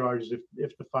discharge is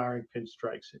if the firing pin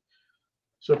strikes it.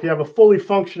 So if you have a fully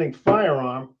functioning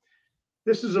firearm,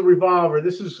 this is a revolver.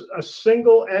 This is a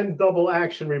single and double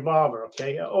action revolver,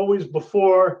 okay? Always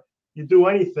before you do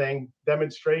anything,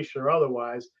 demonstration or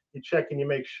otherwise, you check and you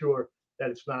make sure that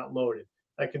it's not loaded.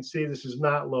 I can see this is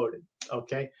not loaded,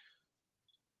 okay?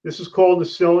 This is called the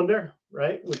cylinder,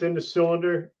 right? Within the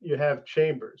cylinder, you have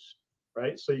chambers,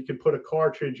 right? So you can put a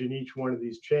cartridge in each one of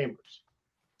these chambers,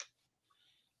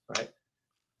 right?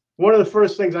 One of the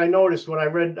first things I noticed when I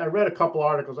read a couple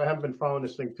articles, I haven't been following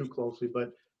this thing too closely,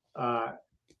 but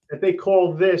that they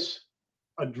call this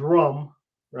a drum,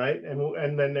 right?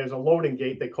 And then there's a loading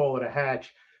gate, they call it a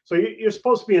hatch. So you're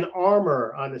supposed to be an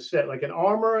armorer on the set, like an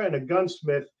armorer and a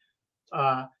gunsmith.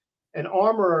 An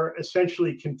armorer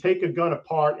essentially can take a gun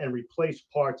apart and replace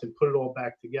parts and put it all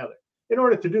back together. In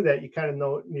order to do that, you kind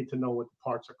of need to know what the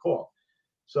parts are called.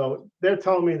 So they're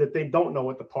telling me that they don't know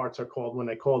what the parts are called when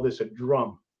they call this a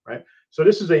drum, right? So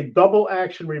this is a double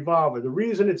action revolver. The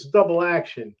reason it's double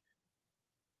action,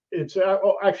 it's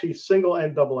actually single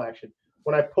and double action.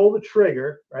 When I pull the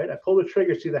trigger, right? I pull the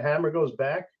trigger, see the hammer goes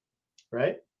back,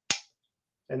 right?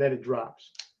 And then it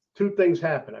drops. Two things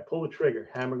happen. I pull the trigger,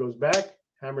 hammer goes back,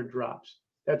 hammer drops.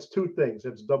 That's two things.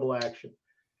 That's double action.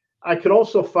 I could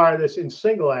also fire this in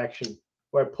single action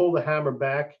where I pull the hammer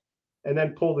back and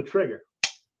then pull the trigger.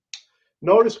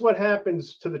 Notice what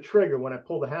happens to the trigger when I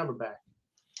pull the hammer back.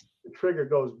 The trigger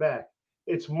goes back.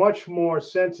 It's much more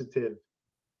sensitive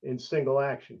in single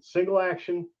action. Single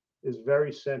action is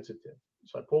very sensitive.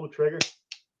 So I pull the trigger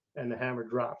and the hammer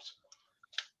drops.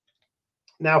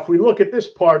 Now, if we look at this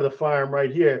part of the firearm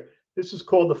right here, this is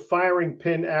called the firing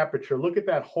pin aperture. Look at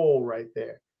that hole right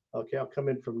there. Okay, I'll come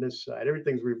in from this side.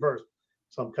 Everything's reversed,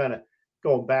 so I'm kind of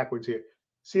going backwards here.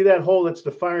 See that hole? That's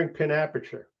the firing pin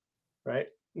aperture, right?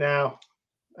 Now,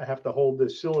 I have to hold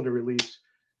this cylinder release.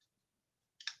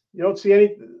 You don't see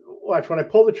any, watch, when I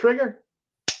pull the trigger,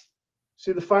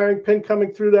 see the firing pin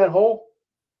coming through that hole?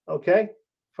 Okay,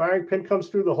 firing pin comes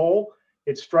through the hole.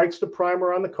 It strikes the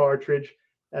primer on the cartridge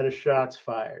and a shot's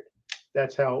fired.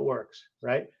 That's how it works,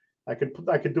 right? I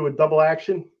could do a double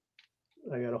action.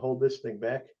 I got to hold this thing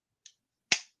back.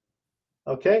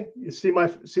 Okay, you see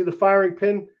the firing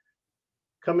pin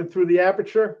coming through the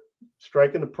aperture,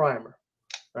 striking the primer,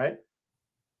 right?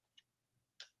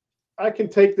 I can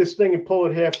take this thing and pull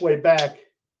it halfway back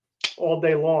all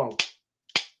day long.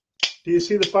 Do you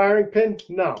see the firing pin?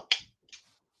 No.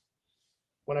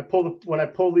 When I pull the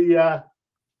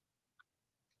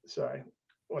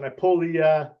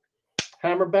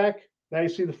hammer back, now you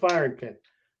see the firing pin.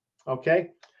 Okay?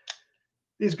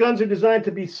 These guns are designed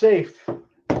to be safe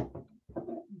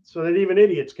so that even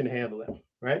idiots can handle them,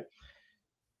 right?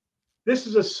 This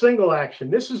is a single action.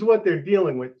 This is what they're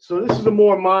dealing with. So this is a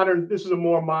more modern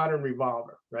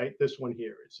revolver, right? This one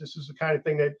here is. This is the kind of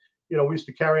thing that, we used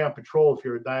to carry on patrol if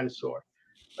you're a dinosaur,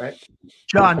 right?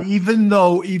 John, even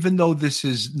though this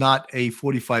is not a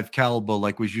 45 caliber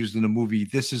like was used in the movie,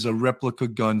 this is a replica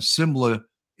gun similar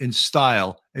in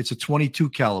style. It's a 22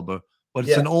 caliber, but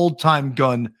it's an old-time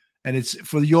gun, and it's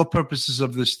for your purposes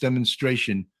of this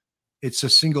demonstration. It's a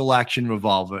single action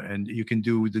revolver, and you can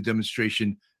do the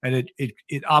demonstration, and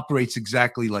it operates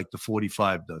exactly like the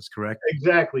 45 does, correct?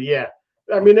 Exactly, yeah.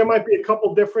 I mean, there might be a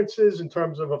couple differences in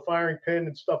terms of a firing pin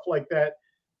and stuff like that,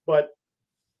 but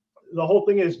the whole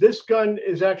thing is this gun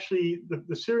is actually,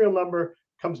 the serial number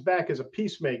comes back as a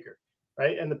Peacemaker,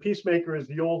 right? And the Peacemaker is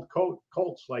the old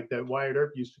Colts like that Wyatt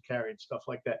Earp used to carry and stuff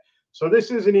like that. So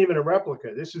this isn't even a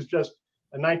replica. This is just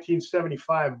a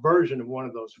 1975 version of one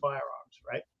of those firearms,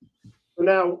 right? So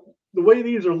now, the way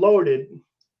these are loaded,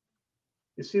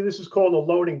 you see this is called a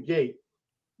loading gate,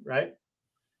 right?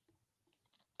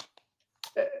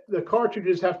 The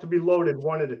cartridges have to be loaded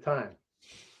one at a time.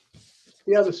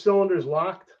 See how the cylinder is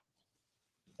locked,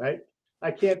 right?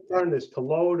 I can't turn this to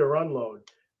load or unload.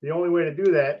 The only way to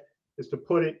do that is to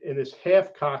put it in this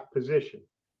half-cocked position,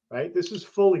 right? This is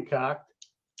fully cocked.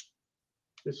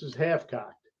 This is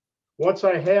half-cocked. Once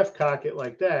I half-cock it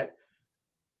like that,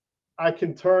 I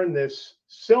can turn this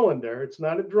cylinder, it's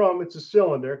not a drum, it's a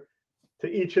cylinder, to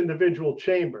each individual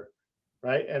chamber,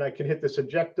 right? And I can hit this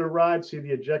ejector rod, see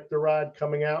the ejector rod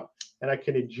coming out, and I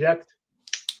can eject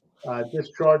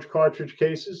discharge cartridge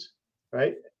cases,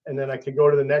 right? And then I can go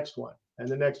to the next one and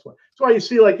the next one. That's why you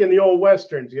see, like in the old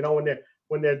Westerns,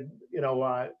 when they're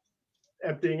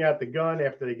emptying out the gun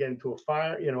after they get into a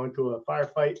fire, into a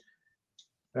firefight,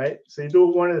 right? So you do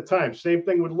it one at a time. Same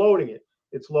thing with loading it.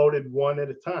 It's loaded one at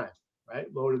a time, right?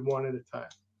 Loaded one at a time.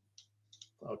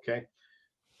 Okay.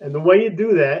 And the way you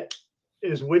do that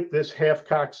is with this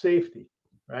half-cock safety,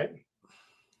 right?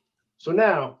 So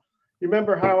now, you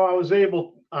remember how I was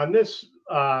able, on this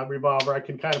revolver, I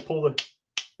can kind of pull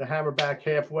the hammer back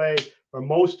halfway or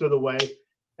most of the way,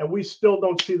 and we still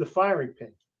don't see the firing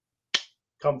pin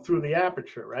come through the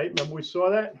aperture, right? Remember we saw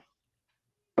that?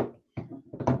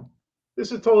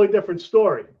 This is a totally different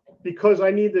story. Because I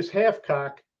need this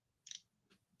half-cock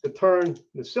to turn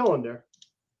the cylinder,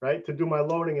 right, to do my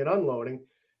loading and unloading,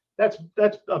 that's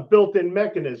a built-in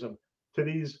mechanism to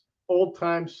these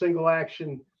old-time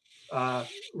single-action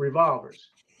revolvers,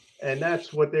 and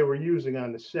that's what they were using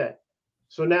on the set.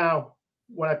 So now,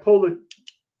 when I pull the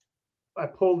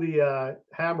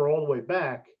hammer all the way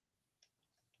back,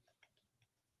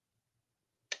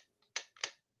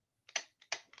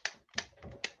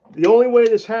 the only way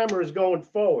this hammer is going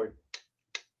forward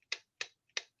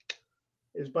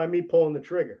is by me pulling the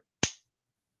trigger.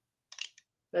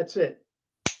 That's it.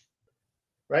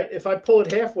 Right? If I pull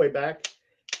it halfway back,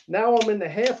 now I'm in the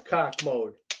half-cock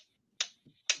mode.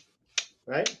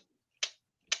 Right?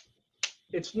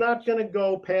 It's not going to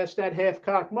go past that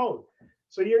half-cock mode.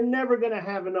 So you're never going to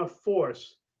have enough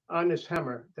force on this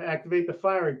hammer to activate the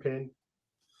firing pin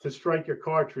to strike your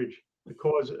cartridge to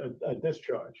cause a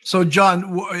discharge. So,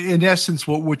 John, in essence,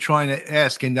 what we're trying to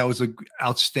ask, and that was an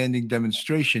outstanding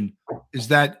demonstration, is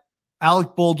that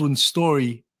Alec Baldwin's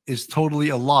story is totally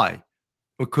a lie,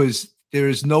 because there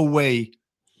is no way,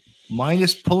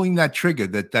 minus pulling that trigger,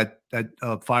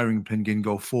 that firing pin can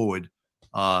go forward.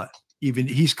 Even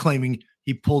he's claiming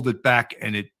he pulled it back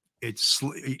and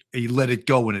he let it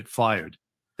go and it fired.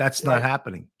 That's not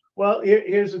happening. Well,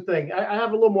 here's the thing. I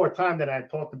have a little more time than I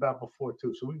talked about before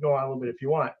too, so we can go on a little bit if you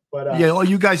want. But yeah, well,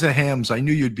 you guys are hams. I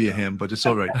knew you'd be a ham, but it's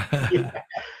all right. Yeah.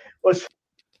 Well,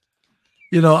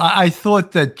 you know, I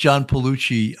thought that John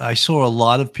Paolucci, I saw a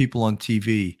lot of people on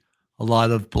TV, a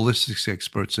lot of ballistics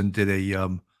experts, and did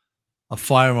a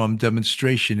firearm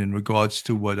demonstration in regards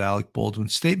to what Alec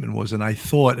Baldwin's statement was. And I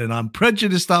thought, and I'm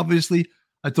prejudiced, obviously,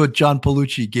 I thought John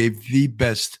Paolucci gave the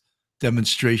best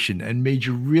demonstration and made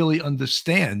you really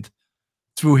understand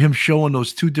through him showing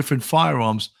those two different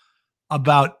firearms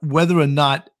about whether or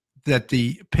not that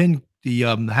the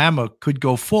hammer could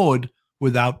go forward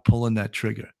without pulling that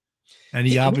trigger. And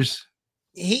he obviously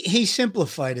he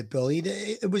simplified it, Billy.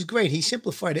 It was great. He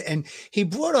simplified it, and he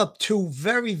brought up two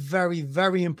very, very,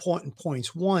 very important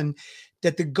points. One,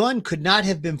 that the gun could not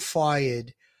have been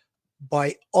fired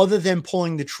by other than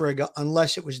pulling the trigger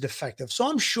unless it was defective. So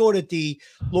I'm sure that the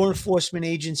law enforcement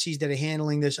agencies that are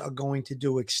handling this are going to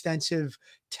do extensive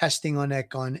testing on that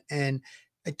gun. And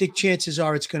I think chances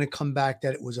are it's going to come back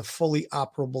that it was a fully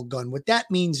operable gun. What that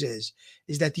means is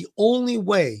that the only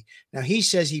way, now he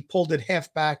says he pulled it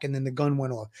half back and then the gun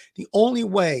went off. The only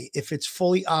way, if it's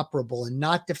fully operable and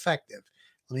not defective,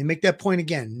 let me make that point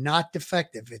again, not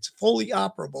defective, it's fully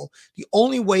operable, the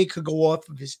only way it could go off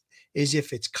is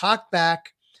if it's cocked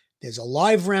back, there's a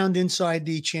live round inside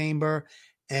the chamber,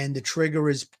 and the trigger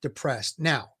is depressed.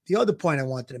 Now, the other point I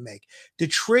wanted to make, the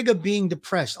trigger being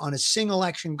depressed on a single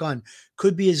action gun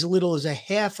could be as little as a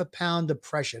half a pound of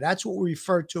pressure. That's what we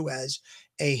refer to as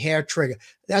a hair trigger.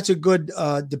 That's a good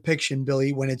depiction,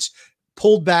 Billy, when it's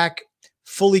pulled back,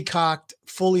 fully cocked,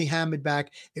 fully hammered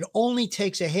back. It only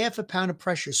takes a half a pound of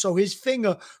pressure. So his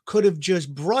finger could have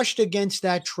just brushed against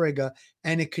that trigger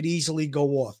and it could easily go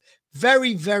off.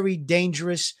 Very, very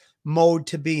dangerous mode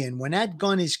to be in. When that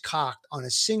gun is cocked on a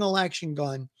single action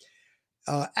gun,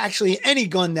 actually any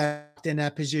gun that's in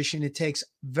that position, it takes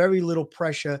very little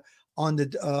pressure on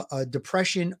the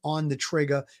depression on the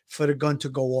trigger for the gun to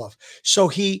go off. So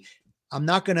I'm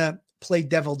not going to play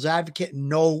devil's advocate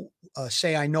and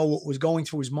say I know what was going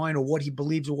through his mind or what he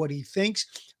believes or what he thinks.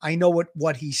 I know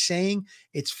what he's saying.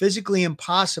 It's physically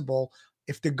impossible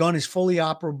if the gun is fully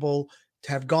operable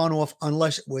to have gone off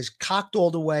unless it was cocked all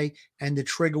the way and the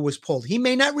trigger was pulled. He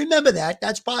may not remember that.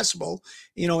 That's possible,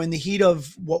 in the heat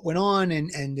of what went on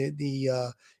and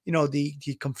the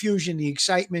confusion, the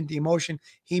excitement, the emotion.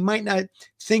 He might not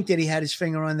think that he had his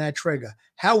finger on that trigger.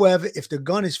 However, if the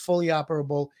gun is fully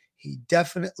operable, he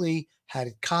definitely had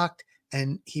it cocked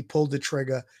and he pulled the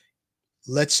trigger.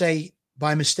 Let's say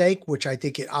by mistake, which I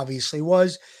think it obviously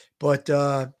was, but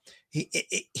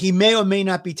he may or may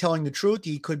not be telling the truth.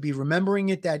 He could be remembering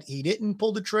it that he didn't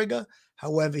pull the trigger.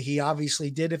 However, he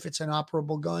obviously did if it's an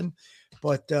operable gun,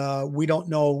 but we don't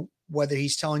know whether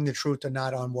he's telling the truth or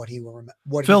not on what he will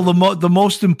remember. Phil, the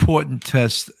most important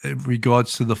test in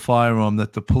regards to the firearm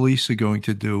that the police are going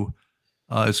to do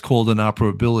is called an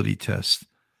operability test.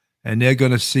 and they're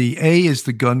going to see, A, is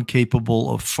the gun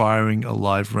capable of firing a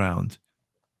live round?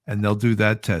 And they'll do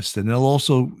that test. And they'll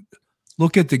also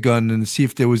look at the gun and see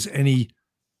if there was any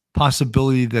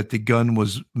possibility that the gun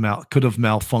was could have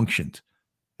malfunctioned.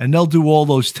 And they'll do all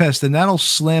those tests, and that'll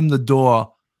slam the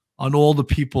door on all the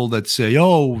people that say,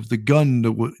 "Oh, the gun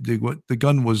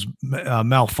was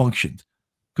malfunctioned,"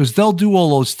 because they'll do all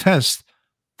those tests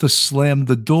to slam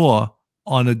the door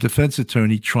on a defense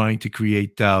attorney trying to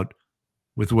create doubt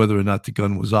with whether or not the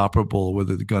gun was operable,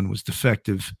 whether the gun was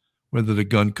defective, whether the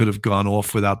gun could have gone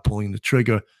off without pulling the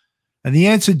trigger. And the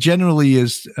answer generally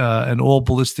is, and all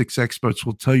ballistics experts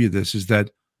will tell you this, is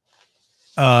that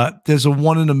there's a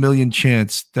 1 in a million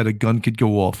chance that a gun could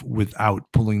go off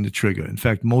without pulling the trigger. In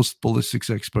fact, most ballistics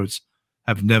experts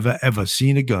have never, ever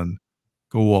seen a gun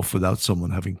go off without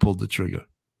someone having pulled the trigger.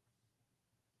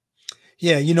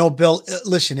 Yeah, Bill,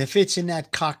 listen, if it's in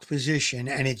that cocked position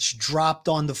and it's dropped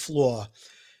on the floor,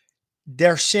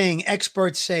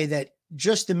 experts say that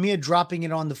just the mere dropping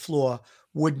it on the floor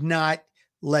would not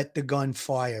let the gun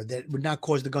fire, that would not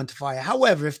cause the gun to fire.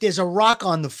 However, if there's a rock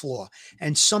on the floor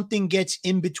and something gets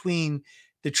in between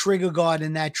the trigger guard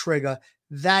and that trigger,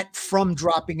 that from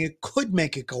dropping it could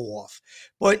make it go off.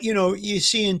 But, you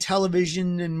see in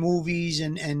television and movies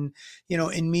and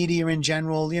in media in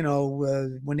general,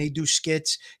 when they do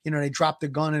skits, they drop the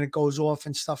gun and it goes off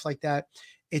and stuff like that.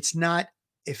 It's not,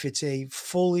 if it's a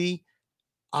fully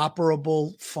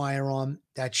operable firearm,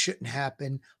 that shouldn't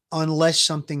happen unless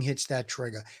something hits that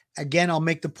trigger. Again, I'll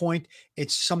make the point,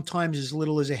 it's sometimes as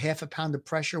little as a half a pound of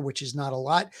pressure, which is not a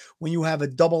lot. When you have a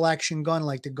double action gun,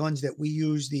 like the guns that we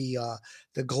use, the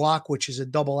Glock, which is a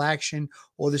double action,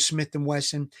 or the Smith &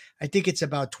 Wesson, I think it's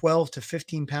about 12 to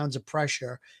 15 pounds of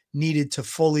pressure needed to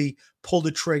fully pull the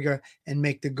trigger and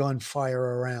make the gun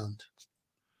fire around.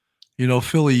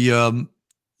 Philly, you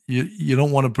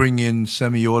don't want to bring in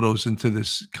semi-autos into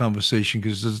this conversation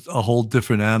because it's a whole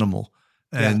different animal.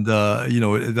 And,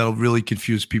 that'll really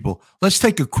confuse people. Let's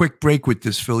take a quick break with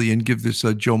this, Philly, and give this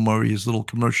Joe Murray his little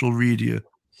commercial read here.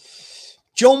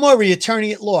 Joe Murray,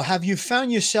 attorney at law. Have you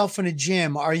found yourself in a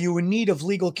jam? Are you in need of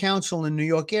legal counsel in the New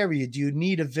York area? Do you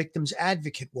need a victim's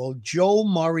advocate? Well, Joe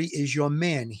Murray is your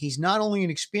man. He's not only an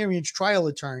experienced trial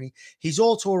attorney, he's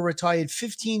also a retired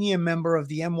 15-year member of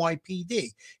the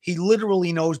NYPD. He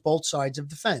literally knows both sides of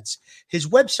the fence. His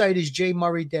website is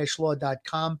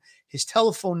jmurray-law.com. His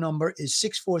telephone number is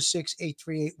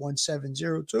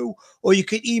 646-838-1702, or you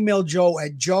could email Joe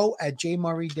at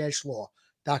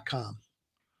jmurray-law.com.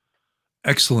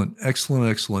 Excellent. I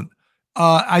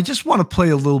just want to play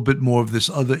a little bit more of this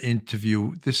other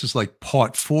interview. This is like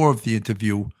part 4 of the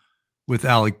interview with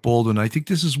Alec Baldwin. I think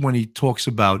this is when he talks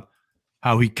about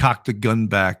how he cocked the gun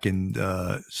back and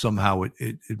somehow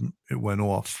it went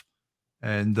off.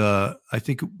 And I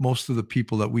think most of the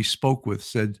people that we spoke with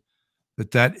said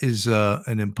that is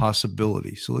an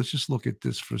impossibility. So let's just look at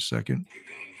this for a second.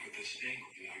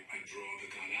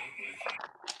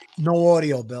 No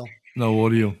audio, Bill. No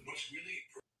audio.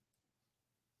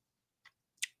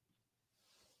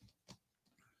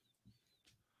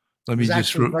 Let me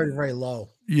just very, very low.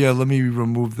 Yeah, let me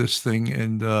remove this thing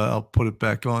and I'll put it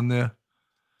back on there.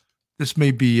 This may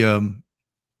be if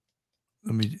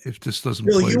this doesn't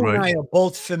Bill, play you right. and I are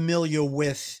both familiar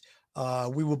with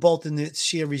we were both in the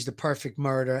series The Perfect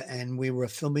Murder, and we were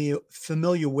familiar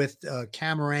with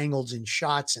camera angles and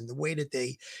shots and the way that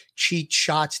they cheat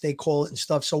shots, they call it, and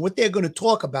stuff. So what they're going to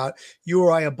talk about, you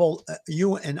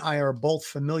and I are both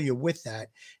familiar with that.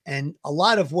 And a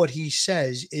lot of what he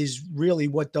says is really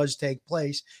what does take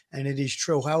place, and it is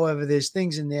true. However, there's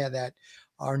things in there that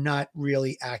are not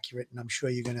really accurate, and I'm sure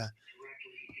you're going to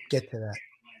get to that.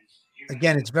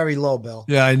 Again, it's very low, Bill.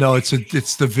 Yeah, I know. It's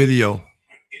the video.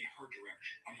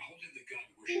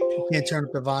 You can't turn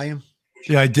up the volume?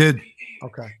 Yeah, I did.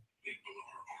 Okay.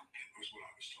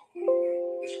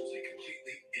 This was a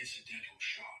completely incidental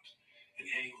shot,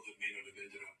 an angle that may not have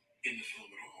ended up in the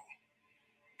film at all.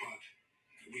 But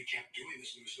we kept doing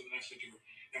this, and so then I said to her,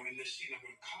 now in this scene, I'm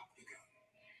going to cock the gun.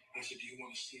 And I said, do you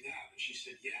want to see that? And she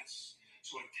said, yes.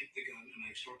 So I take the gun and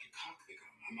I start to cock the gun.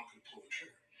 I'm not going to pull the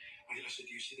trigger. I said,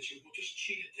 do you see this? She said, well, just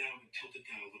cheat it down and tilt it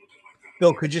down a little bit like that.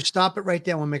 Bill, could you stop it right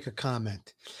there and make a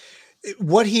comment?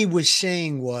 What he was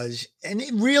saying was, and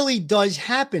it really does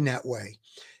happen that way.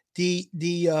 The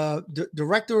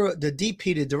director, the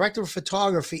DP, the director of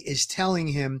photography is telling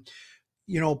him,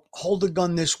 hold the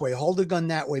gun this way, hold the gun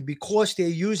that way, because they're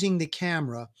using the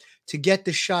camera to get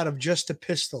the shot of just a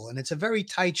pistol. And it's a very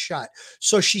tight shot.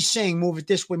 So she's saying, move it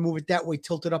this way, move it that way,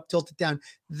 tilt it up, tilt it down.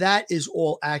 That is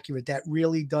all accurate. That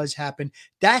really does happen.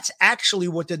 That's actually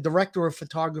what the director of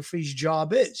photography's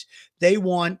job is. They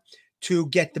want to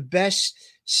get the best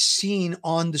scene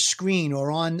on the screen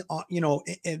or on,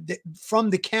 from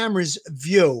the camera's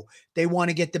view. They want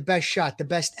to get the best shot, the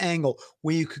best angle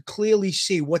where you could clearly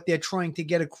see what they're trying to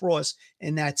get across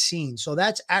in that scene. So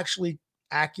that's actually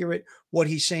accurate what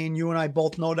he's saying. You and I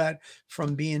both know that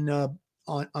from being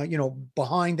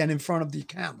behind and in front of the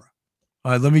camera.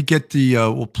 All right, let me get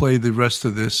we'll play the rest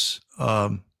of this.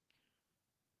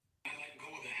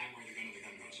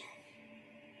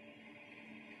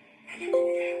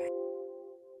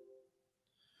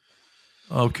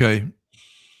 Okay.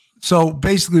 So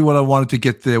basically what I wanted to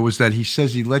get there was that he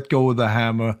says he let go of the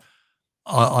hammer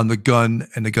on the gun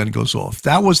and the gun goes off.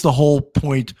 That was the whole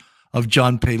point of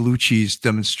John Paolucci's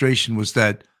demonstration, was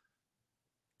that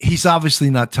he's obviously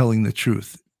not telling the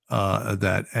truth of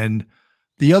that. And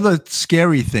the other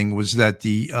scary thing was that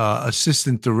the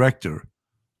assistant director,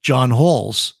 John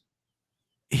Halls,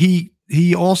 he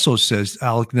also says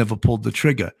Alec never pulled the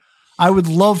trigger. I would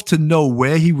love to know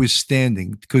where he was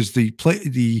standing, because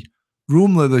the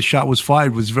room where the shot was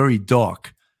fired was very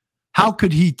dark. How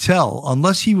could he tell?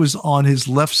 Unless he was on his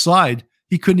left side,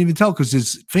 he couldn't even tell, because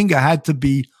his finger had to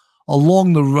be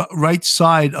along the right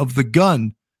side of the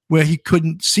gun where he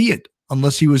couldn't see it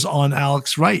unless he was on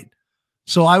Alec's right.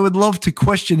 So I would love to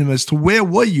question him as to where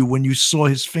were you when you saw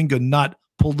his finger not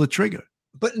pull the trigger?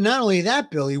 But not only that,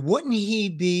 Billy, wouldn't he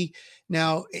be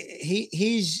now?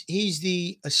 He's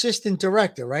the assistant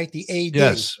director, right? The AD.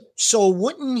 Yes. So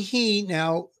wouldn't he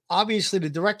now? Obviously, the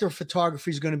director of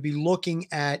photography is going to be looking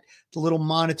at the little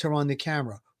monitor on the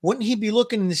camera. Wouldn't he be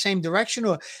looking in the same direction?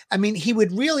 Or, I mean, he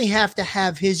would really have to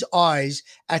have his eyes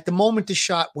at the moment the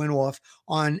shot went off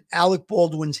on Alec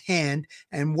Baldwin's hand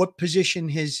and what position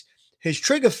his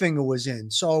trigger finger was in.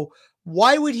 So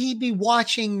why would he be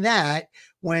watching that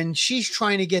when she's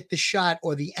trying to get the shot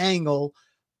or the angle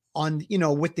on,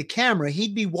 with the camera?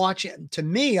 He'd be watching, to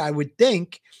me, I would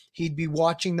think he'd be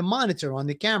watching the monitor on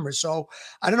the camera. So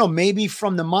I don't know, maybe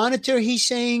from the monitor, he's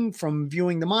saying, from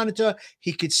viewing the monitor,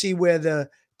 he could see where the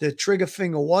trigger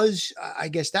finger was. I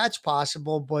guess that's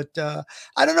possible, but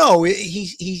I don't know.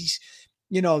 He's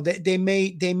they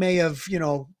may have,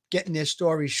 getting their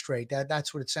story straight.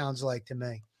 That's what it sounds like to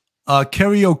me.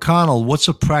 Kerry O'Connell, what's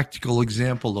a practical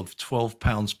example of 12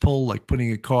 pounds pull, like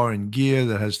putting a car in gear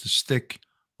that has the stick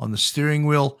on the steering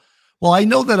wheel? Well, I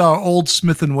know that our old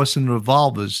Smith & Wesson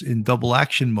revolvers in double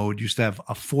action mode used to have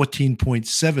a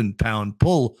 14.7 pound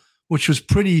pull, which was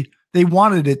they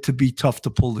wanted it to be tough to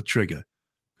pull the trigger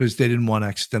because they didn't want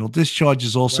accidental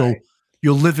discharges. Also, right.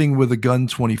 You're living with a gun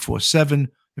 24/7.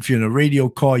 If you're in a radio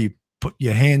car, you put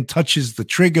your hand touches the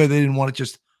trigger. They didn't want it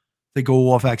just to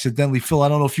go off accidentally. Phil, I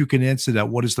don't know if you can answer that.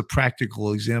 What is the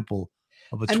practical example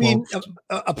of a 12? I mean,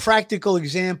 a practical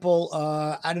example,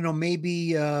 I don't know,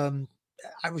 maybe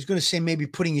I was going to say maybe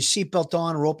putting your seatbelt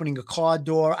on or opening a car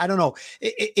door. I don't know.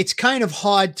 It's kind of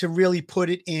hard to really put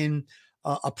it in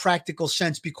a practical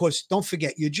sense, because don't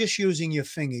forget, you're just using your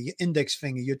finger, your index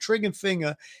finger. Your trigger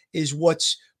finger is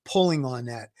what's pulling on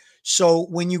that. So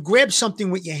when you grab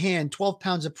something with your hand, 12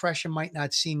 pounds of pressure might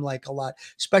not seem like a lot,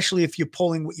 especially if you're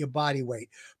pulling with your body weight.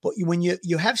 But when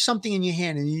you have something in your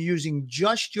hand and you're using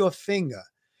just your finger,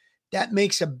 that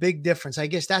makes a big difference. I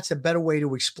guess that's a better way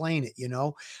to explain it.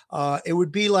 It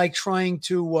would be like trying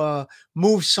to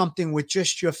move something with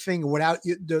just your finger without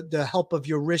the help of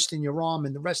your wrist and your arm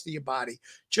and the rest of your body,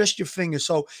 just your finger.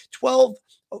 So 12,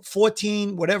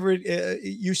 14, whatever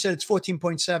you said, it's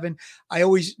 14.7. I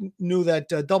always knew that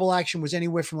double action was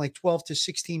anywhere from like 12 to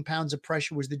 16 pounds of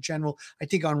pressure was the general. I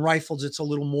think on rifles, it's a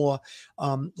little more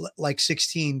like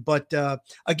 16. But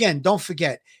again, don't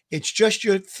forget, it's just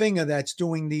your finger that's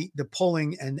doing the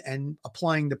pulling and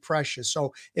applying the pressure.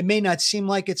 So it may not seem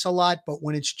like it's a lot, but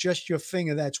when it's just your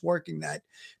finger that's working that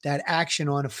action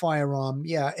on a firearm,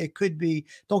 yeah, it could be.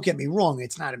 Don't get me wrong,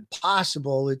 it's not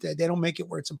impossible. They don't make it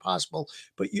where it's impossible.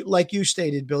 But like you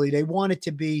stated, Billy, they want it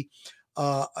to be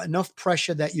enough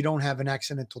pressure that you don't have an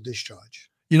accidental discharge.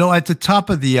 At the top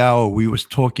of the hour, we was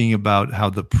talking about how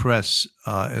the press,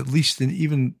 at least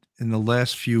even in the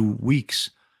last few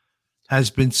weeks, has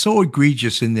been so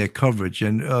egregious in their coverage.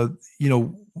 And,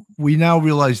 we now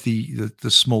realize the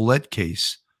Smollett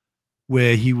case,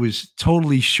 where he was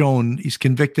totally shown, he's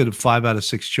convicted of 5 out of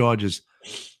 6 charges,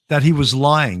 that he was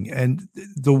lying. And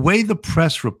the way the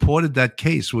press reported that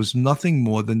case was nothing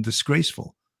more than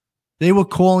disgraceful. They were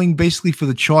calling basically for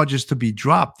the charges to be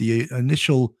dropped. The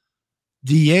initial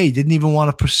DA didn't even want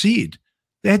to proceed.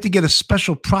 They had to get a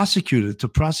special prosecutor to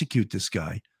prosecute this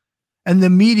guy. And the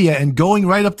media, and going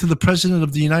right up to the president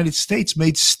of the United States,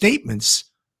 made statements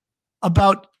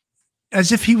about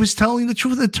as if he was telling the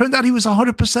truth. It turned out he was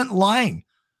 100% lying.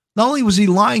 Not only was he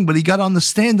lying, but he got on the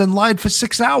stand and lied for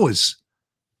 6 hours.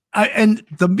 And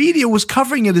the media was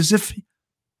covering it as if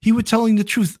he were telling the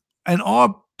truth. And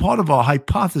part of our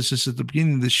hypothesis at the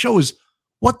beginning of the show is,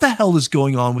 what the hell is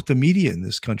going on with the media in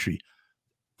this country?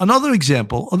 Another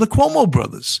example are the Cuomo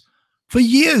brothers. For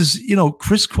years,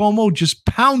 Chris Cuomo just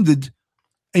pounded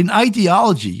an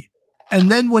ideology. And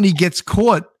then when he gets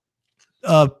caught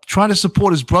trying to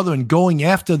support his brother and going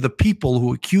after the people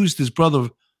who accused his brother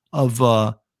of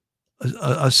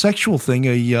a sexual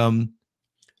thing,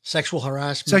 sexual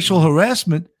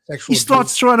harassment. He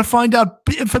starts trying to find out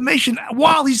information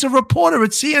while he's a reporter at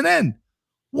CNN.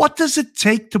 What does it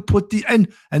take to put and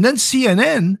then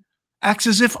CNN acts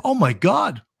as if, oh my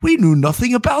God, we knew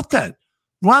nothing about that.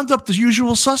 Round up the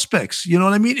usual suspects. You know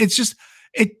what I mean? It's just,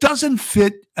 it doesn't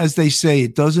fit, as they say,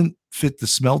 it doesn't fit the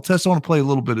smell test. I want to play a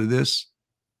little bit of this.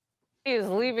 He is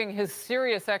leaving his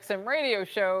SiriusXM radio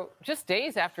show just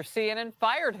days after CNN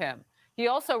fired him. He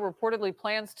also reportedly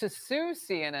plans to sue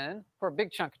CNN for a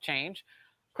big chunk of change.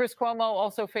 Chris Cuomo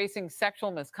also facing sexual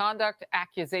misconduct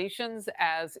accusations,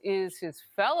 as is his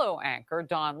fellow anchor,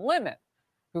 Don Lemon,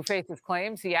 who faces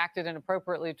claims he acted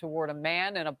inappropriately toward a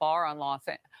man in a bar on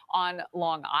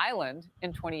Long Island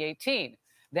in 2018.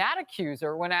 That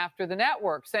accuser went after the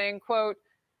network, saying, quote,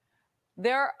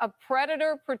 "They're a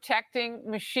predator protecting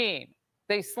machine.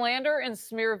 They slander and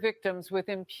smear victims with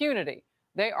impunity.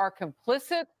 They are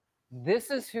complicit. This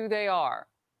is who they are."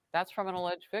 That's from an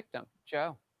alleged victim.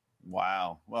 Joe.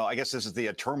 Wow. Well, I guess this is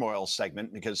the turmoil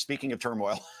segment, because speaking of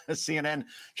turmoil, CNN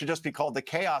should just be called the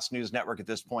Chaos News Network at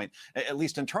this point, at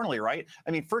least internally, right? I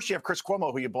mean, first you have Chris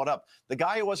Cuomo, who you brought up, the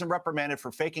guy who wasn't reprimanded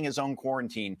for faking his own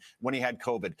quarantine when he had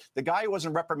COVID, the guy who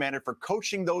wasn't reprimanded for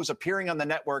coaching those appearing on the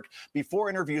network before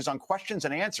interviews on questions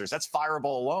and answers. That's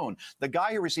fireable alone. The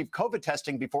guy who received COVID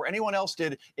testing before anyone else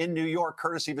did in New York,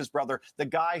 courtesy of his brother, the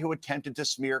guy who attempted to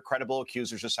smear credible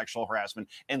accusers of sexual harassment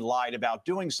and lied about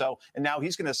doing so. And now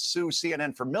he's going to sue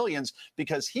CNN for millions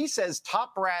because he says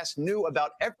top brass knew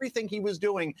about everything he was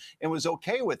doing and was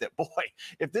okay with it. Boy,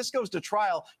 if this goes to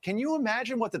trial, can you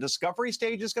imagine what the discovery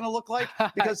stage is going to look like?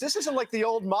 Because this isn't like the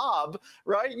old mob,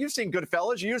 right? You've seen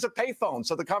Goodfellas. You use a payphone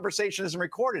so the conversation isn't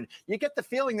recorded. You get the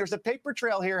feeling there's a paper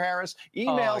trail here, Harris.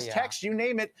 Emails, texts, you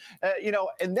name it.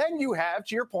 And then you have,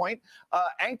 to your point,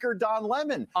 anchor Don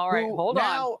Lemon. All right, hold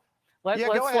on. Let's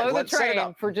slow the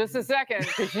train for just a second,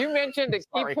 because you mentioned a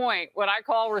key point, what I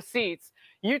call receipts.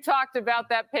 You talked about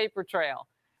that paper trail,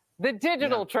 the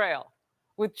digital trail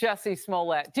with Jussie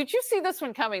Smollett. Did you see this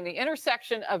one coming? The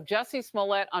intersection of Jussie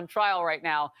Smollett on trial right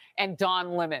now and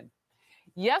Don Lemon.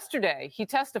 Yesterday, he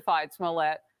testified,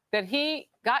 Smollett, that he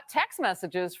got text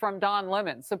messages from Don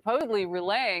Lemon, supposedly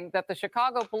relaying that the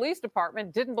Chicago Police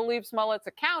Department didn't believe Smollett's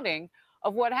accounting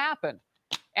of what happened.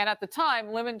 And at the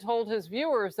time, Lemon told his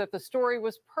viewers that the story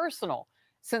was personal,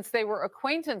 since they were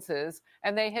acquaintances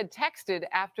and they had texted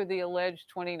after the alleged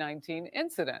 2019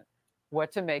 incident.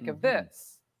 What to make of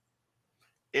this?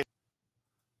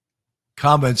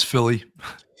 Comments, Philly.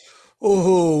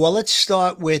 Oh, well, let's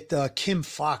start with Kim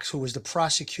Foxx, who was the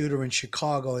prosecutor in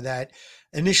Chicago that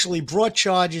initially brought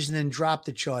charges and then dropped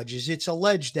the charges. It's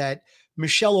alleged that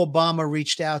Michelle Obama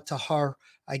reached out to her.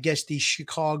 I guess the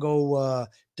Chicago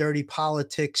dirty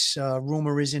politics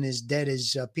rumor isn't as dead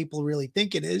as people really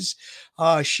think it is.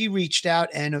 She reached out,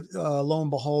 and lo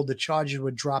and behold, the charges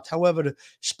were dropped. However, the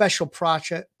special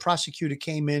prosecutor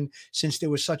came in, since there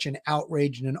was such an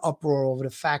outrage and an uproar over the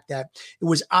fact that it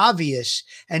was obvious.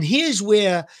 And here's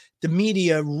where the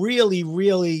media really,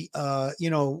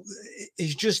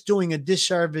 is just doing a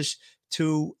disservice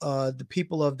to the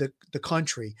people of the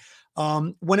country.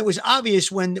 When it was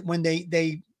obvious, when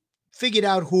they figured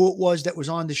out who it was that was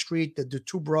on the street, the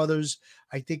two brothers,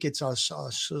 I think it's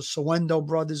Sowendo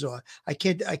brothers, or I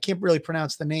can't really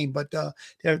pronounce the name, but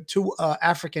they're two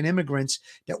African immigrants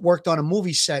that worked on a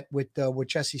movie set with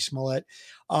Jussie Smollett.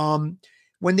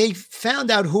 When they found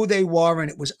out who they were,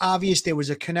 and it was obvious there was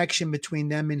a connection between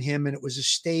them and him, and it was a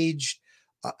staged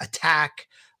attack,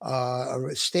 a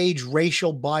staged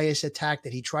racial bias attack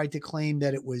that he tried to claim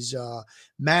that it was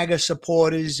MAGA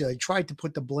supporters. He tried to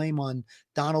put the blame on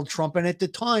Donald Trump. And at the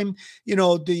time,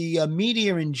 the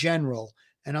media in general,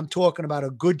 and I'm talking about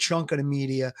a good chunk of the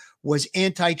media, was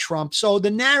anti-Trump. So the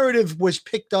narrative was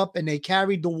picked up and they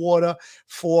carried the water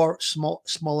for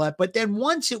Smollett. But then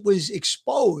once it was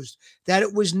exposed that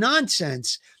it was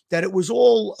nonsense, that it was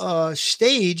all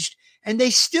staged, and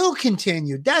they still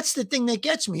continued. That's the thing that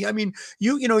gets me. I mean,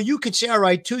 you could say, all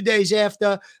right, 2 days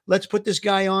after, let's put this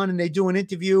guy on, and they do an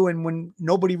interview, and when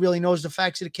nobody really knows the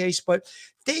facts of the case. But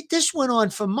this went on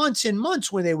for months and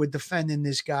months where they were defending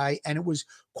this guy, and it was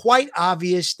quite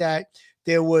obvious that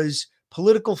there was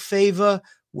political favor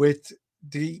with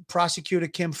the prosecutor,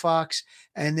 Kim Foxx,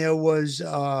 and there was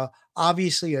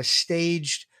obviously a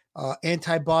staged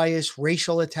anti-bias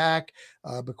racial attack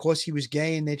because he was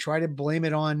gay, and they tried to blame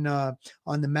it on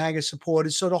the MAGA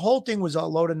supporters. So the whole thing was a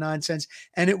load of nonsense,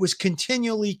 and it was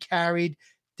continually carried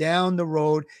down the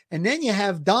road. And then you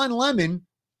have Don Lemon,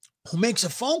 who makes a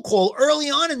phone call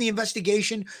early on in the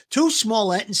investigation to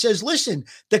Smollett and says, listen,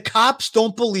 the cops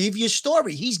don't believe your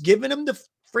story. He's giving them the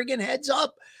friggin' heads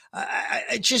up.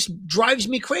 It just drives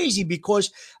me crazy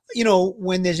because, you know,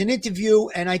 when there's an interview,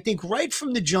 and I think right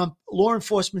from the jump, law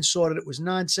enforcement saw that it was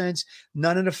nonsense.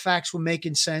 None of the facts were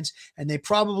making sense, and they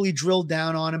probably drilled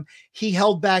down on him. He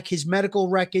held back his medical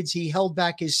records. He held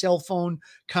back his cell phone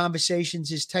conversations,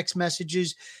 his text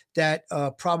messages that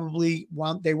probably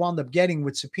they wound up getting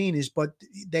with subpoenas, but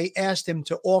they asked him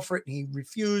to offer it and he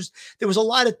refused. There was a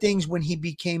lot of things when he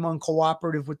became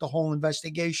uncooperative with the whole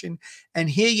investigation. And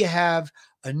here you have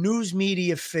a news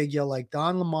media figure like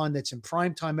Don Lemon that's in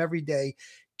prime time every day,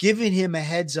 giving him a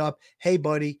heads up. Hey,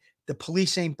 buddy, the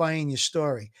police ain't buying your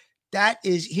story.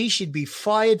 He should be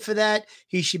fired for that.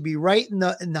 He should be right in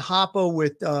the hopper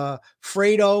with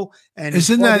Fredo. And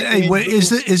isn't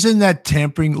that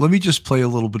tampering? Let me just play a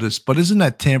little bit of this, but isn't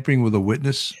that tampering with a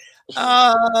witness?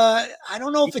 I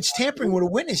don't know if it's tampering with a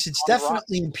witness. It's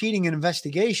definitely impeding an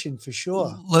investigation for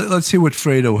sure. Let's see what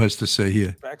Fredo has to say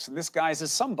here. And this guy's a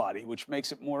somebody, which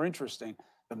makes it more interesting.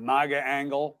 The MAGA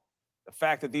angle, the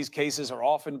fact that these cases are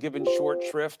often given short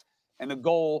shrift, and the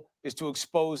goal is to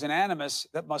expose an animus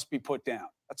that must be put down.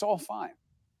 That's all fine.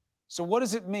 So what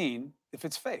does it mean if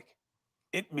it's fake?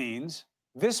 It means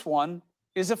this one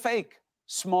is a fake.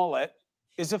 Smollett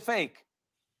is a fake.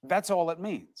 That's all it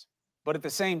means. But at the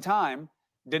same time,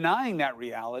 denying that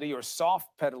reality or soft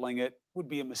peddling it would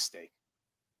be a mistake.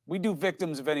 We do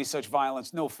victims of any such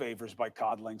violence no favors by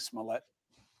coddling Smollett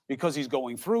because he's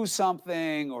going through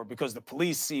something or because the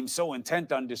police seem so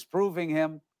intent on disproving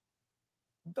him.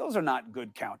 Those are not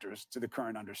good counters to the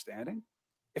current understanding.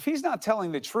 If he's not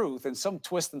telling the truth and some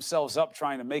twist themselves up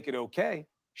trying to make it okay,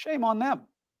 shame on them.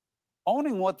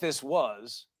 Owning what this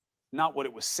was, not what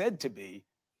it was said to be,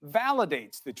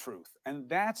 validates the truth, and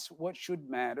that's what should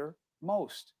matter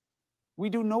most. We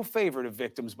do no favor to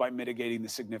victims by mitigating the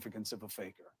significance of a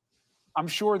faker. I'm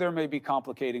sure there may be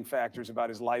complicating factors about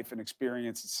his life and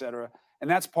experience, etc., and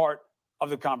that's part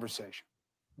of the conversation.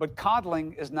 But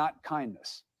coddling is not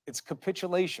kindness. It's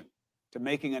capitulation to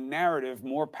making a narrative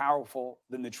more powerful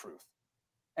than the truth.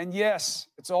 And yes,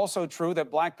 it's also true that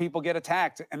Black people get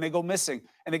attacked and they go missing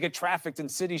and they get trafficked in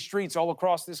city streets all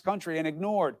across this country and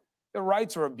ignored. Their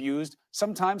rights are abused,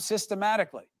 sometimes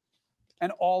systematically.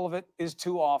 And all of it is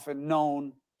too often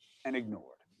known and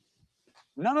ignored.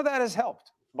 None of that has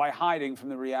helped by hiding from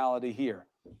the reality here.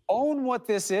 Own what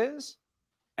this is,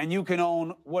 and you can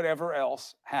own whatever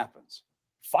else happens.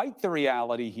 Fight the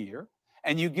reality here,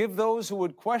 and you give those who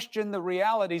would question the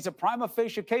realities a prima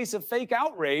facie case of fake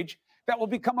outrage that will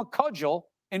become a cudgel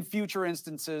in future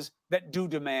instances that do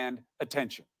demand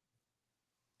attention.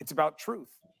 It's about truth.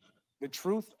 The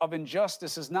truth of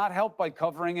injustice is not helped by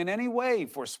covering in any way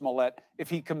for Smollett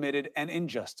if he committed an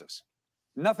injustice.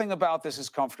 Nothing about this is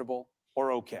comfortable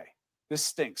or okay. This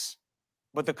stinks.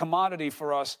 But the commodity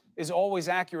for us is always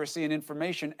accuracy in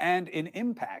information and in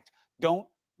impact. Don't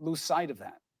lose sight of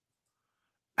that.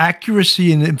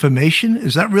 Accuracy in information?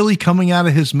 Is that really coming out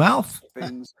of his mouth?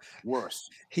 Things worse.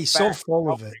 He's so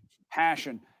full of it.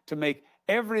 Passion to make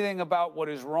everything about what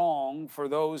is wrong for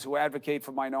those who advocate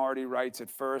for minority rights at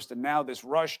first, and now this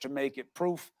rush to make it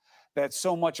proof that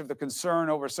so much of the concern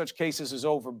over such cases is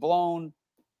overblown.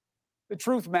 The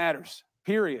truth matters,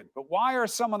 period. But why are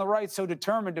some on the right so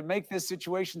determined to make this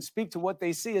situation speak to what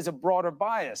they see as a broader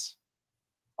bias?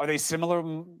 Are they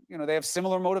similar, they have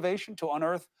similar motivation to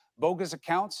unearth bogus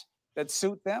accounts that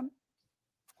suit them?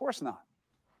 Of course not.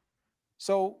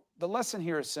 So the lesson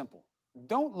here is simple.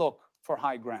 Don't look for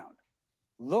high ground.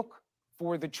 Look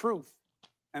for the truth,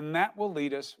 and that will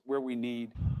lead us where we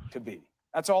need to be.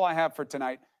 That's all I have for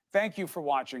tonight. Thank you for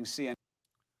watching CNN.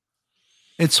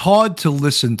 It's hard to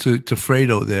listen to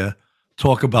Fredo there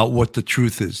talk about what the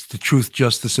truth is, the truth,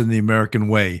 justice, and the American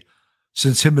way,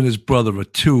 since him and his brother are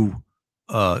two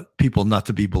people not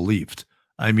to be believed.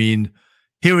 I mean,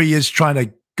 here he is trying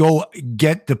to go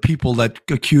get the people that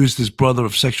accused his brother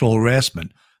of sexual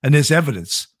harassment, and there's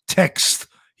evidence, text.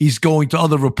 He's going to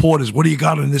other reporters. What do you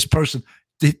got on this person?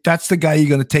 That's the guy you're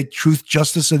going to take truth,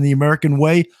 justice, and the American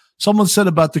way? Someone said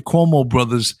about the Cuomo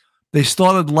brothers, they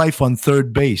started life on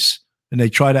third base, and they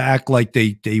try to act like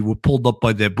they were pulled up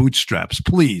by their bootstraps.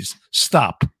 Please,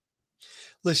 stop.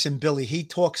 Listen, Billy, he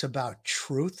talks about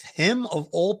truth. Him, of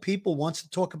all people, wants to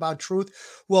talk about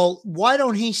truth. Well, why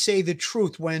don't he say the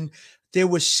truth when there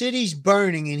were cities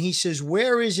burning and he says,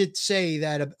 where is it say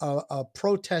that a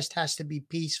protest has to be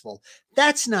peaceful?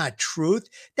 That's not truth.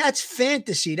 That's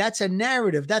fantasy. That's a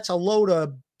narrative. That's a load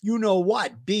of you know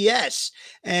what, BS.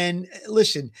 And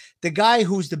listen, the guy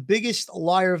who's the biggest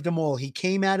liar of them all, he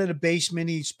came out of the basement.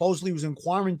 He supposedly was in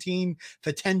quarantine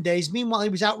for 10 days. Meanwhile, he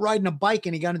was out riding a bike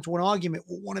and he got into an argument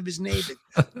with one of his neighbors.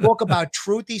 Talk about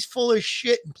truth. He's full of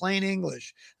shit in plain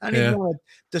English. I don't even want to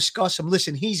discuss him.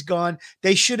 Listen, he's gone.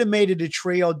 They should have made it a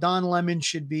trio. Don Lemon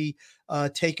should be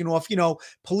taken off. You know,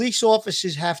 police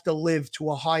officers have to live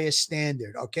to a higher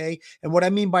standard, okay? And what I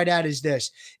mean by that is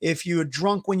this. If you're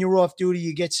drunk when you're off duty,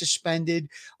 you get suspended.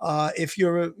 If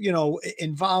you're, you know,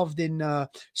 involved in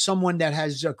someone that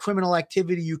has criminal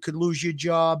activity, you could lose your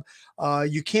job.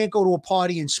 You can't go to a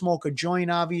party and smoke a joint,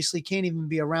 obviously. Can't even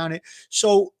be around it.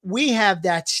 So we have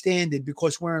that standard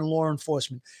because we're in law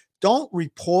enforcement. Don't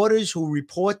reporters who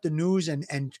report the news and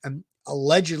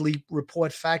allegedly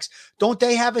report facts, don't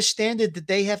they have a standard that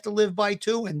they have to live by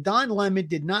too? And Don Lemon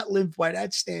did not live by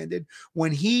that standard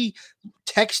when he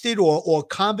texted or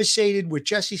conversated with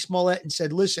Jesse Smollett and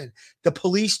said, listen, the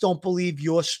police don't believe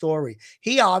your story.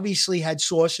 He obviously had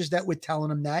sources that were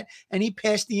telling him that, and he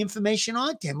passed the information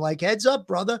on to him like, heads up,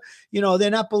 brother. You know,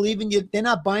 they're not believing you. They're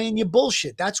not buying your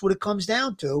bullshit. That's what it comes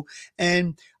down to.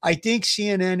 And I think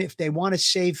CNN, if they want to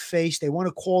save face, they want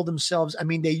to call themselves, I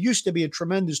mean, they used to be a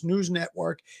tremendous news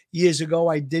network years ago.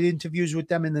 I did interviews with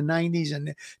them in the 90s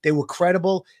and they were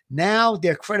credible. Now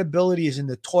their credibility is in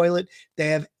the toilet. They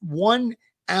have 1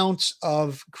 ounce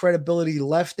of credibility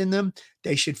left in them.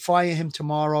 They should fire him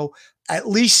tomorrow, at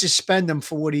least suspend him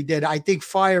for what he did. I think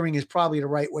firing is probably the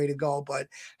right way to go, but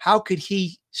how could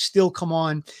he still come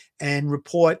on and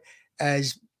report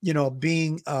as, you know,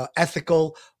 being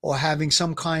ethical or having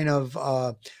some kind of,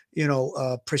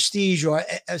 prestige or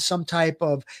some type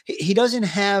of, he doesn't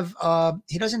have, I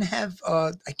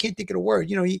can't think of the word,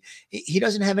 you know, he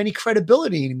doesn't have any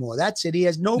credibility anymore. That's it. He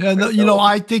has no, you know,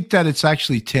 I think that it's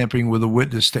actually tampering with a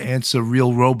witness to answer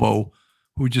Real Robo,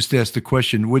 who just asked the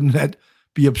question. Wouldn't that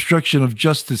be obstruction of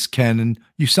justice, Cannon?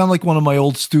 You sound like one of my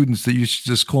old students that used to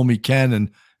just call me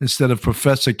Cannon instead of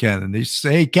Professor Cannon. They used to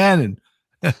say, hey, Cannon.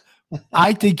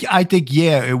 I think,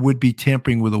 yeah, it would be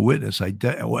tampering with a witness. And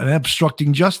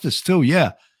obstructing justice too.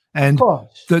 Yeah. And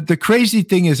the crazy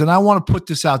thing is, and I want to put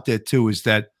this out there too, is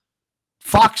that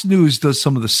Fox News does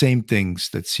some of the same things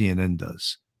that CNN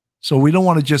does. So we don't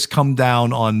want to just come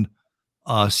down on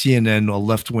CNN or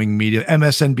left-wing media.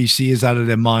 MSNBC is out of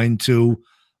their mind too.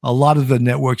 A lot of the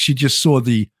networks, you just saw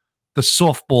the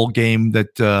softball game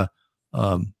that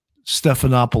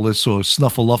Stephanopoulos or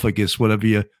Snuffleupagus,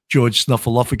 whatever George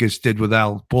Snuffleupagus did with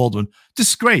Alec Baldwin.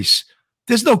 Disgrace.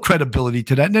 There's no credibility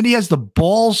to that. And then he has the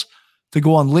balls to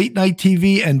go on late night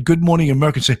TV and Good Morning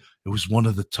America and say, it was one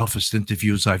of the toughest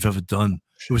interviews I've ever done.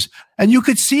 It was, and you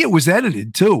could see it was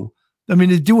edited too. I mean,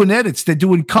 they're doing edits, they're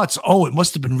doing cuts. Oh, it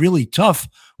must have been really tough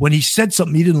when he said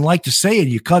something he didn't like to say and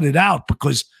you cut it out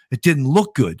because it didn't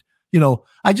look good. You know,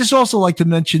 I just also like to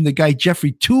mention the guy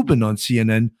Jeffrey Toobin on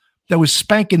CNN that was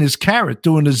spanking his carrot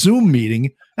during a Zoom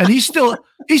meeting, and he still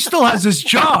has his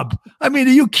job. I mean,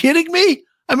 are you kidding me?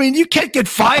 I mean, you can't get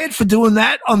fired for doing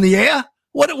that on the air.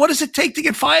 What does it take to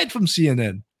get fired from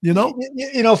CNN? You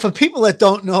know, for people that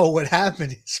don't know what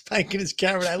happened, spanking his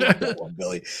carrot. I love that one,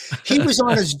 Billy. He was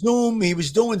on a Zoom. He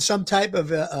was doing some type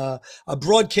of a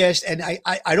broadcast, and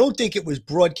I don't think it was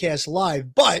broadcast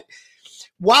live, but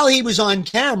while he was on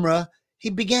camera, he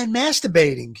began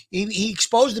masturbating. He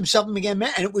exposed himself and began,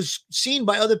 and it was seen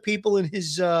by other people and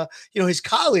his, his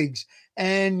colleagues.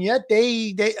 And yet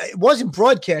it wasn't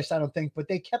broadcast, I don't think, but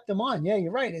they kept him on. Yeah,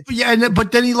 you're right.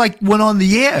 But then he went on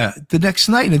the air the next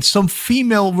night, and some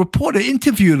female reporter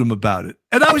interviewed him about it.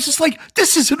 And I was just like,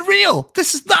 this isn't real.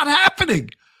 This is not happening.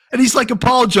 And he's like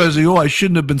apologizing. Oh, I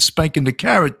shouldn't have been spanking the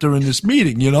carrot during this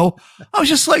meeting. You know, I was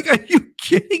just like, are you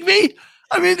kidding me?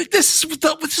 I mean, this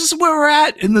is where we're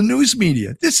at in the news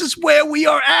media. This is where we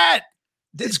are at.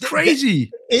 It's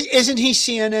crazy. Isn't he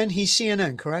CNN? He's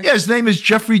CNN, correct? Yeah, his name is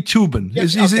Jeffrey Toobin.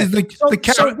 He's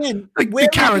the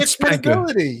carrot spanker.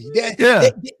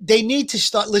 They need to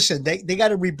start. Listen, they got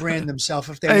to rebrand themselves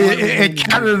if they want to. In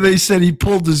Canada, they said he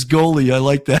pulled his goalie. I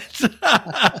like that.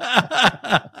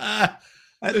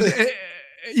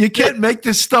 You can't make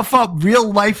this stuff up.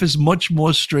 Real life is much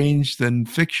more strange than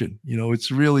fiction. You know, it's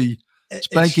really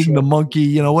spanking the monkey,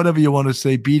 you know, whatever you want to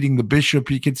say, beating the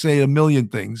bishop. You can say a million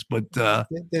things, but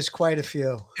there's quite a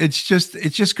few. It's just,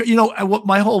 you know, what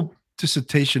my whole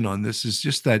dissertation on this is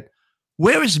just that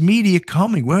where is media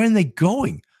coming? Where are they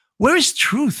going? Where is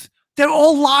truth? They're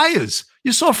all liars.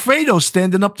 You saw Fredo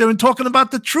standing up there and talking about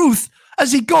the truth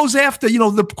as he goes after, the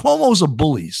Cuomo's are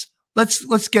bullies.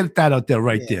 Let's get that out there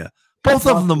right there. Both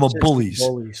of them are bullies.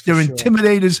 They're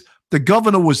intimidators. The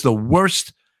governor was the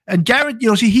worst. And Garrett,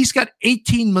 he's got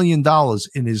 $18 million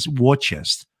in his war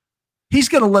chest. He's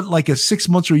going to let like a 6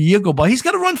 months or a year go by. He's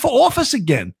going to run for office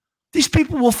again. These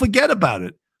people will forget about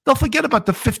it. They'll forget about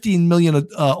the 15 million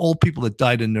old people that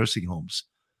died in nursing homes.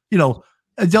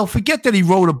 They'll forget that he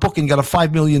wrote a book and got a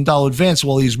 $5 million advance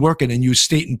while he was working and used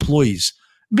state employees.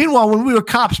 Meanwhile, when we were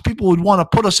cops, people would want to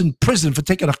put us in prison for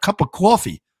taking a cup of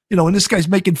coffee. And this guy's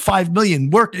making $5 million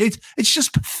working. It's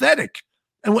just pathetic.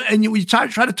 And you try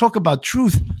to talk about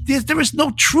truth. There is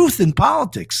no truth in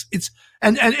politics. It's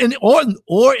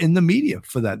or in the media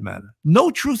for that matter. No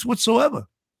truth whatsoever.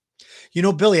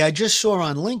 Billy, I just saw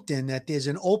on LinkedIn that there's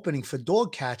an opening for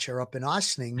dog catcher up in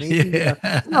Ossining. Maybe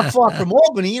not far from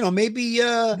Albany. Maybe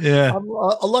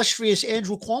illustrious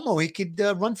Andrew Cuomo, he could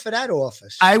run for that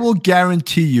office. I will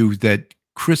guarantee you that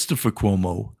Christopher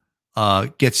Cuomo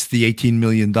gets the $18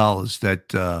 million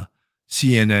that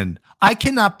CNN. I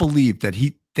cannot believe that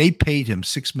they paid him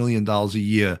 $6 million a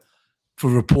year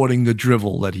for reporting the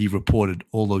drivel that he reported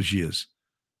all those years.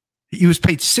 He was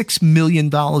paid $6 million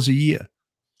a year.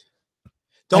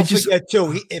 Don't forget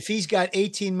too, if he's got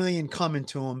 $18 million coming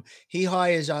to him, he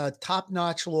hires a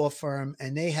top-notch law firm,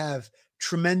 and they have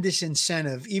tremendous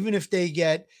incentive. Even if they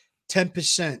get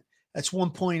 10%, that's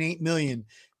 $1.8 million.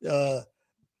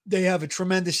 They have a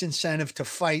tremendous incentive to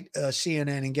fight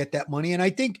CNN and get that money. And I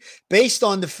think based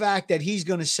on the fact that he's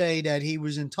going to say that he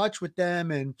was in touch with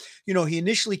them, and he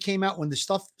initially came out when the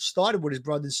stuff started with his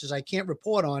brother and says, I can't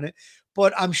report on it.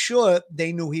 But I'm sure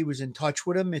they knew he was in touch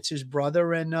with him. It's his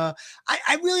brother. And I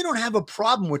really don't have a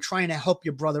problem with trying to help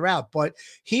your brother out. But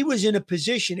he was in a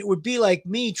position, it would be like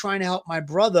me trying to help my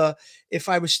brother if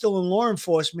I was still in law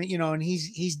enforcement, and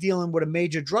he's dealing with a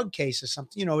major drug case or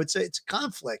something. It's a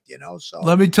conflict, So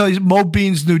let me tell you, Mo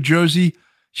Beans, New Jersey,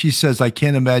 she says, I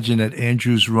can't imagine that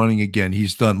Andrew's running again.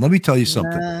 He's done. Let me tell you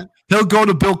something. He'll go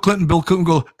to Bill Clinton. Bill Clinton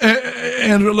will go,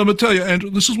 Andrew, let me tell you, Andrew,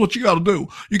 this is what you got to do.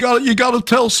 You got to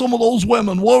tell some of those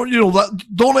women, that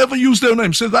don't ever use their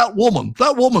name. Say that woman,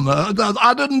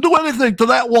 I didn't do anything to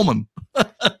that woman.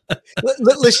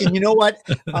 Listen, you know what?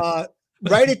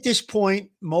 Right at this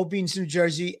point, Mo Beans, New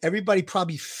Jersey, everybody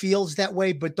probably feels that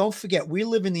way. But don't forget, we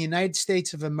live in the United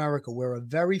States of America. We're a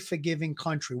very forgiving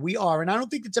country. We are. And I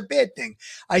don't think it's a bad thing.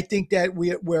 I think that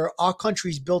our country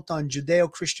is built on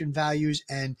Judeo-Christian values.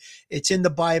 And it's in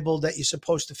the Bible that you're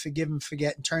supposed to forgive and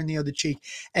forget and turn the other cheek.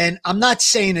 And I'm not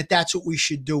saying that that's what we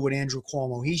should do with Andrew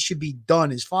Cuomo. He should be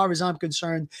done. As far as I'm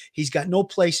concerned, he's got no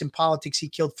place in politics. He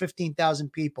killed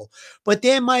 15,000 people. But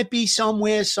there might be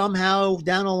somewhere, somehow,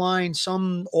 down the line,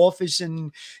 some office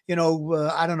and,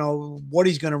 I don't know what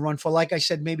he's going to run for. Like I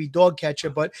said, maybe dog catcher,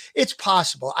 but it's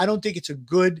possible. I don't think it's a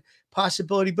good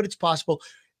possibility, but it's possible.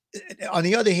 On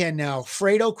the other hand, now,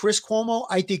 Chris Cuomo,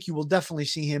 I think you will definitely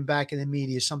see him back in the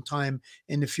media sometime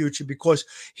in the future because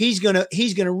he's gonna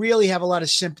really have a lot of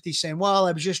sympathy saying, well,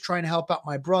 I was just trying to help out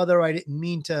my brother. I didn't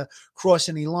mean to cross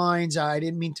any lines. I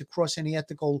didn't mean to cross any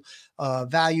ethical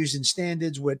values and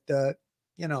standards with,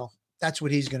 that's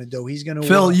what he's going to do. He's going to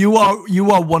Phil, you are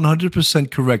 100%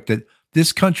 correct that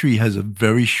this country has a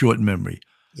very short memory.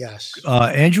 Yes.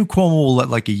 Andrew Cuomo will let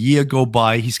like a year go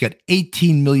by. He's got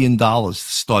 $18 million to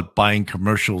start buying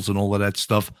commercials and all of that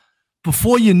stuff.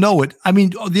 Before you know it, I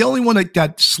mean, the only one that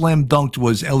got slam dunked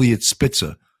was Elliot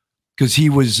Spitzer because he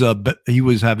was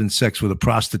having sex with a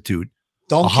prostitute.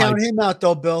 Don't count him out,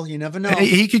 though, Bill. You never know.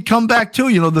 He could come back too.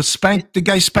 The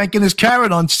guy spanking his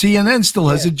carrot on CNN still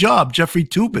has a job. Jeffrey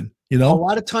Toobin. A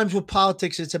lot of times with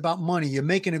politics, it's about money. You're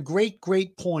making a great,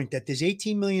 great point that there's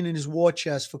 $18 million in his war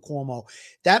chest for Cuomo.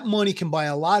 That money can buy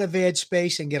a lot of ad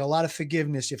space and get a lot of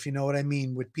forgiveness, if you know what I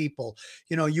mean, with people.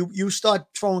 You start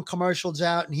throwing commercials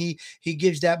out, and he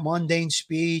gives that mundane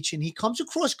speech, and he comes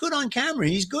across good on camera.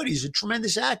 He's good. He's a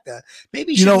tremendous actor.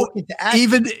 Maybe he should look into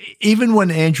acting. Even when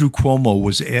Andrew Cuomo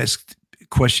was asked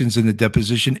questions in the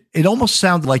deposition, it almost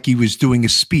sounded like he was doing a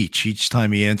speech each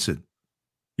time he answered.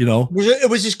 It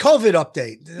was his COVID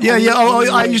update. Yeah.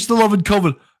 I used to love it.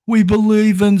 COVID. We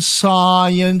believe in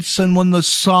science, and when the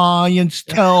science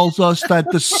tells us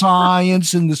that the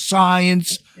science and the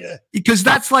science, because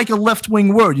that's like a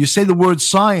left-wing word. You say the word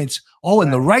science. Oh,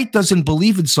 and the right doesn't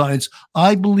believe in science.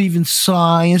 I believe in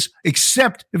science,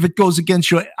 except if it goes against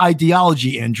your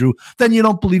ideology, Andrew. Then you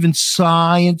don't believe in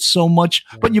science so much,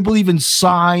 but you believe in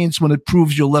science when it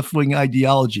proves your left-wing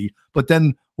ideology. But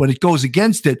then when it goes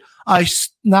against it, I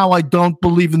don't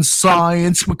believe in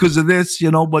science because of this,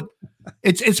 but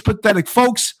it's pathetic.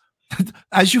 Folks,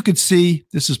 as you can see,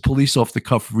 this is Police Off the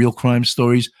Cuff, real crime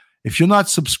stories. If you're not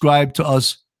subscribed to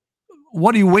us,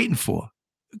 what are you waiting for?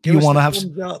 Do you want to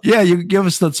have? Yeah, you give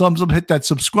us the thumbs up, hit that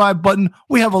subscribe button.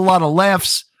 We have a lot of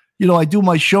laughs. You know, I do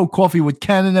my show Coffee with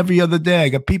Cannon every other day. I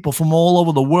got people from all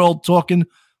over the world talking.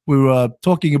 We were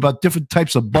talking about different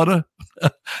types of butter.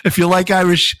 If you like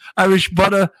Irish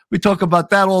butter, we talk about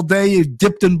that all day.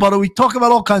 Dipped in butter. We talk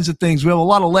about all kinds of things. We have a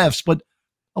lot of laughs, but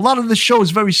a lot of the show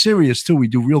is very serious too. We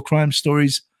do real crime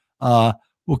stories.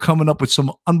 We're coming up with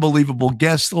some unbelievable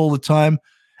guests all the time.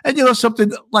 And, you know,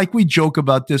 something like we joke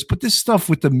about this, but this stuff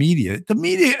with the media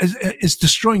is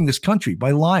destroying this country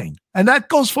by lying. And that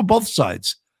goes for both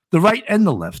sides, the right and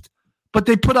the left. But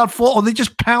they put out they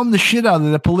just pound the shit out of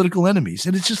their political enemies.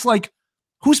 And it's just like,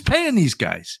 who's paying these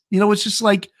guys? You know, it's just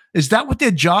like, is that what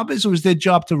their job is, or is their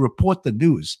job to report the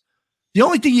news? The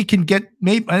only thing you can get,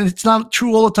 maybe, and it's not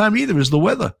true all the time either, is the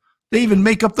weather. They even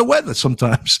make up the weather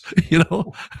sometimes, you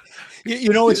know?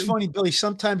 You know, it's funny, Billy.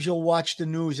 Sometimes you'll watch the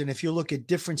news, and if you look at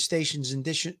different stations and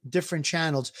different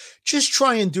channels, just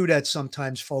try and do that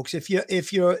sometimes, folks. If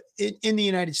you're in the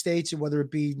United States, whether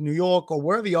it be New York or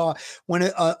wherever you are, when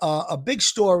a big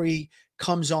story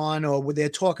comes on or when they're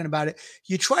talking about it,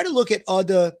 you try to look at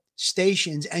other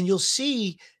stations, and you'll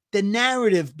see the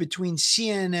narrative between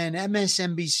CNN,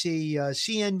 MSNBC,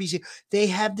 CNBC, they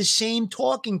have the same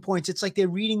talking points. It's like they're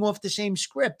reading off the same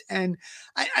script. And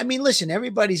I mean, listen,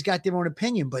 everybody's got their own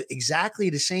opinion, but exactly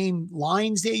the same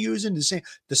lines they're using,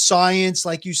 the science,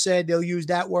 like you said, they'll use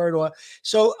that word. Or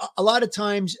so a lot of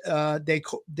times they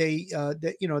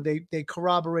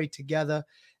corroborate together.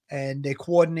 And they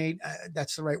coordinate.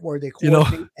 That's the right word. They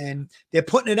coordinate, and they're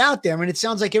putting it out there. And it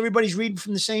sounds like everybody's reading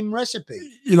from the same recipe.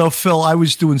 You know, Phil, I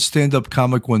was doing stand-up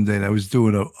comic one day, and I was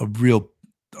doing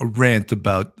a rant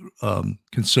about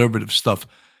conservative stuff.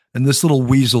 And this little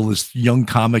weasel, this young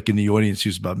comic in the audience, he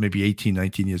was about maybe 18,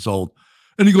 19 years old.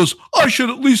 And he goes, I should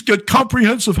at least get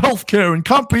comprehensive health care and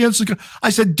comprehensive. I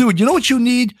said, dude, you know what you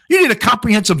need? You need a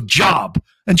comprehensive job.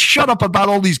 And shut up about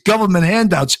all these government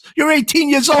handouts. You're 18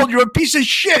 years old. You're a piece of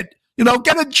shit. You know,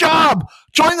 get a job.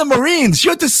 Join the Marines.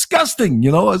 You're disgusting.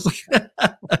 You know, I was like,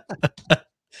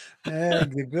 yeah,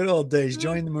 the good old days.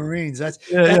 Join the Marines. That's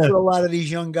what a lot of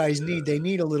these young guys need. They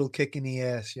need a little kick in the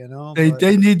ass, you know.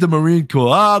 They need the Marine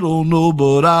Corps. I don't know,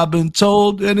 but I've been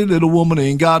told any little woman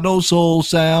ain't got no soul.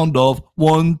 Sound of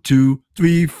 1, 2,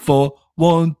 3, 4.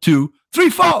 1, 2, 3,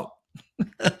 4.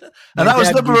 And I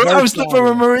was living for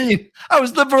a Marine. I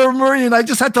was living for a Marine. I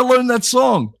just had to learn that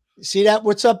song. See that?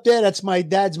 What's up there? That's my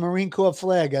dad's Marine Corps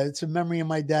flag. It's a memory of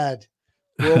my dad.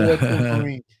 World War II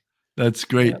Marine. That's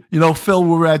great. Yeah. You know, Phil,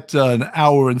 we're at an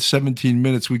hour and 17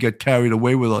 minutes. We get carried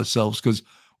away with ourselves because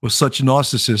we're such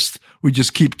narcissists. We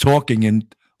just keep talking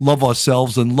and love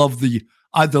ourselves and love the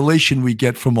adulation we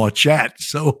get from our chat.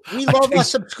 So we love our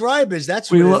subscribers.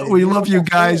 That's we love you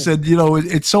guys, and you know,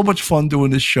 it's so much fun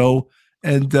doing this show.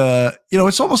 And you know,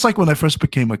 it's almost like when I first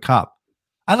became a cop.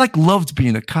 I loved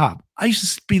being a cop. I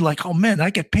used to be like, oh man, I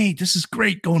get paid. This is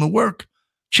great, going to work,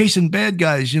 chasing bad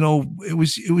guys. You know, it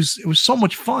was so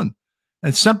much fun.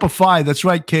 And Semper Fi, that's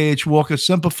right, KH Walker,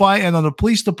 Semper Fi. And on the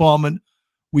police department,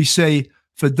 we say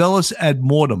Fidelis ad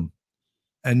mortem.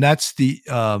 And that's the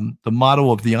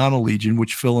motto of the Honor Legion,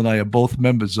 which Phil and I are both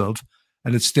members of.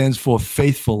 And it stands for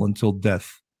faithful until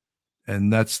death.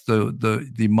 And that's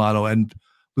the motto. And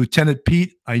Lieutenant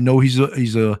Pete, I know he's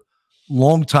a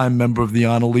longtime member of the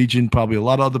Honor Legion. Probably a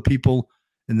lot of other people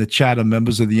in the chat are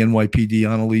members of the NYPD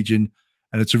Honor Legion.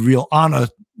 And it's a real honor,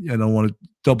 I don't want to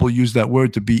double use that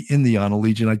word, to be in the Honor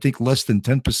Legion. I think less than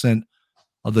 10%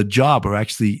 of the job are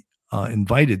actually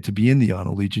invited to be in the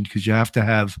Honor Legion, because you have to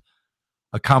have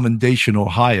a commendation or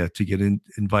higher to get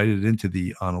invited into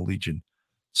the Honor Legion.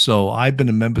 So I've been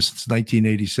a member since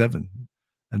 1987.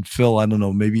 And Phil, I don't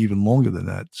know, maybe even longer than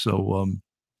that. So,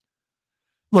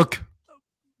 look,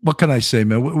 what can I say,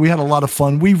 man? We had a lot of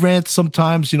fun. We rant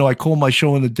sometimes. You know, I call my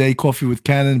show in the day Coffee with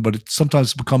Cannon, but it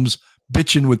sometimes becomes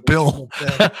bitching with Bill.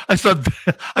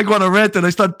 I go on a rant and I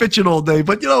start bitching all day.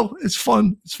 But, you know, it's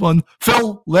fun. It's fun.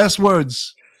 Phil, last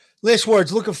words. Last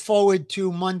words. Looking forward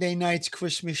to Monday night's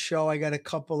Christmas show. I got a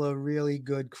couple of really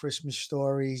good Christmas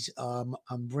stories. I'm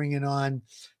bringing on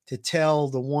to tell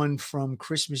the one from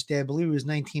Christmas Day. I believe it was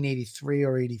 1983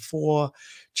 or 84.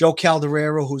 Joe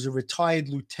Calderero, who's a retired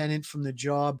lieutenant from the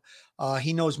job.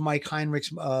 He knows Mike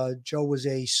Heinrichs. Joe was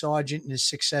a sergeant in his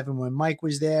 6.7 when Mike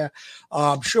was there.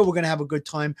 I'm sure we're going to have a good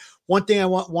time. One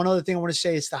other thing I want to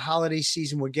say, it's the holiday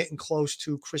season. We're getting close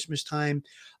to Christmas time.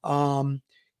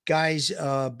 Guys,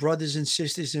 brothers and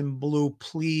sisters in blue,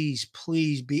 please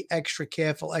be extra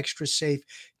careful, extra safe.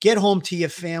 Get home to your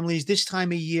families. This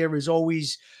time of year is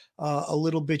always a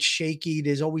little bit shaky.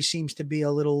 There's always seems to be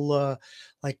a little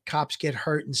like cops get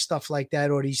hurt and stuff like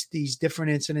that, or these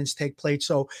different incidents take place.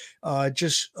 So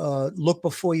just look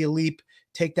before you leap.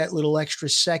 Take that little extra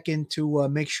second to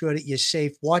make sure that you're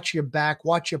safe. Watch your back,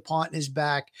 watch your partner's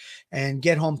back, and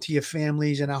get home to your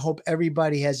families. And I hope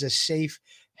everybody has a safe,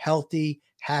 healthy,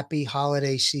 happy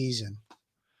holiday season.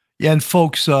 Yeah, and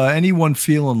folks, anyone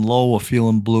feeling low or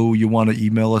feeling blue, you want to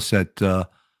email us at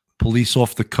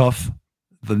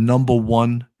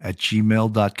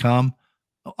policeoffthecuff1@gmail.com.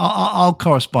 I'll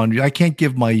correspond with you. I can't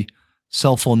give my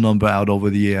cell phone number out over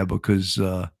the air because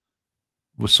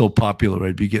we're so popular.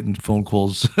 I'd be getting phone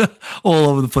calls all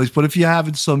over the place. But if you're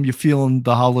having you're feeling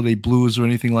the holiday blues or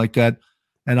anything like that,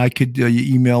 and I could you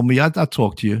email me, I'll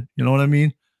talk to you. You know what I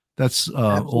mean? That's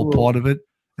all part of it.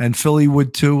 And Philly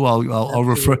would too. I'll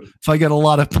refer. If I get a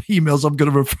lot of emails, I'm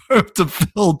going to refer to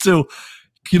Phil too.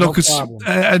 You know,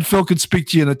 and Phil can speak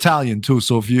to you in Italian too.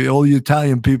 So if all you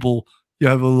Italian people, you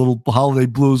have a little holiday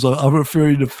blues, I'll refer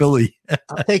you to Philly.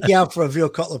 I'll take you out for a veal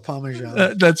cutlet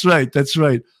parmesan. That's right. That's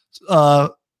right.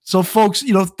 So folks,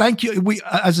 thank you.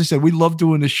 As I said, we love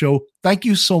doing this show. Thank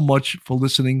you so much for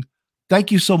listening.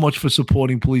 Thank you so much for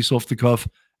supporting Police Off the Cuff.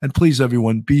 And please,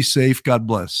 everyone, be safe. God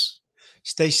bless.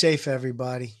 Stay safe,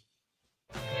 everybody.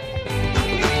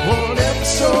 One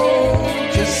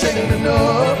episode just ain't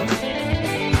enough.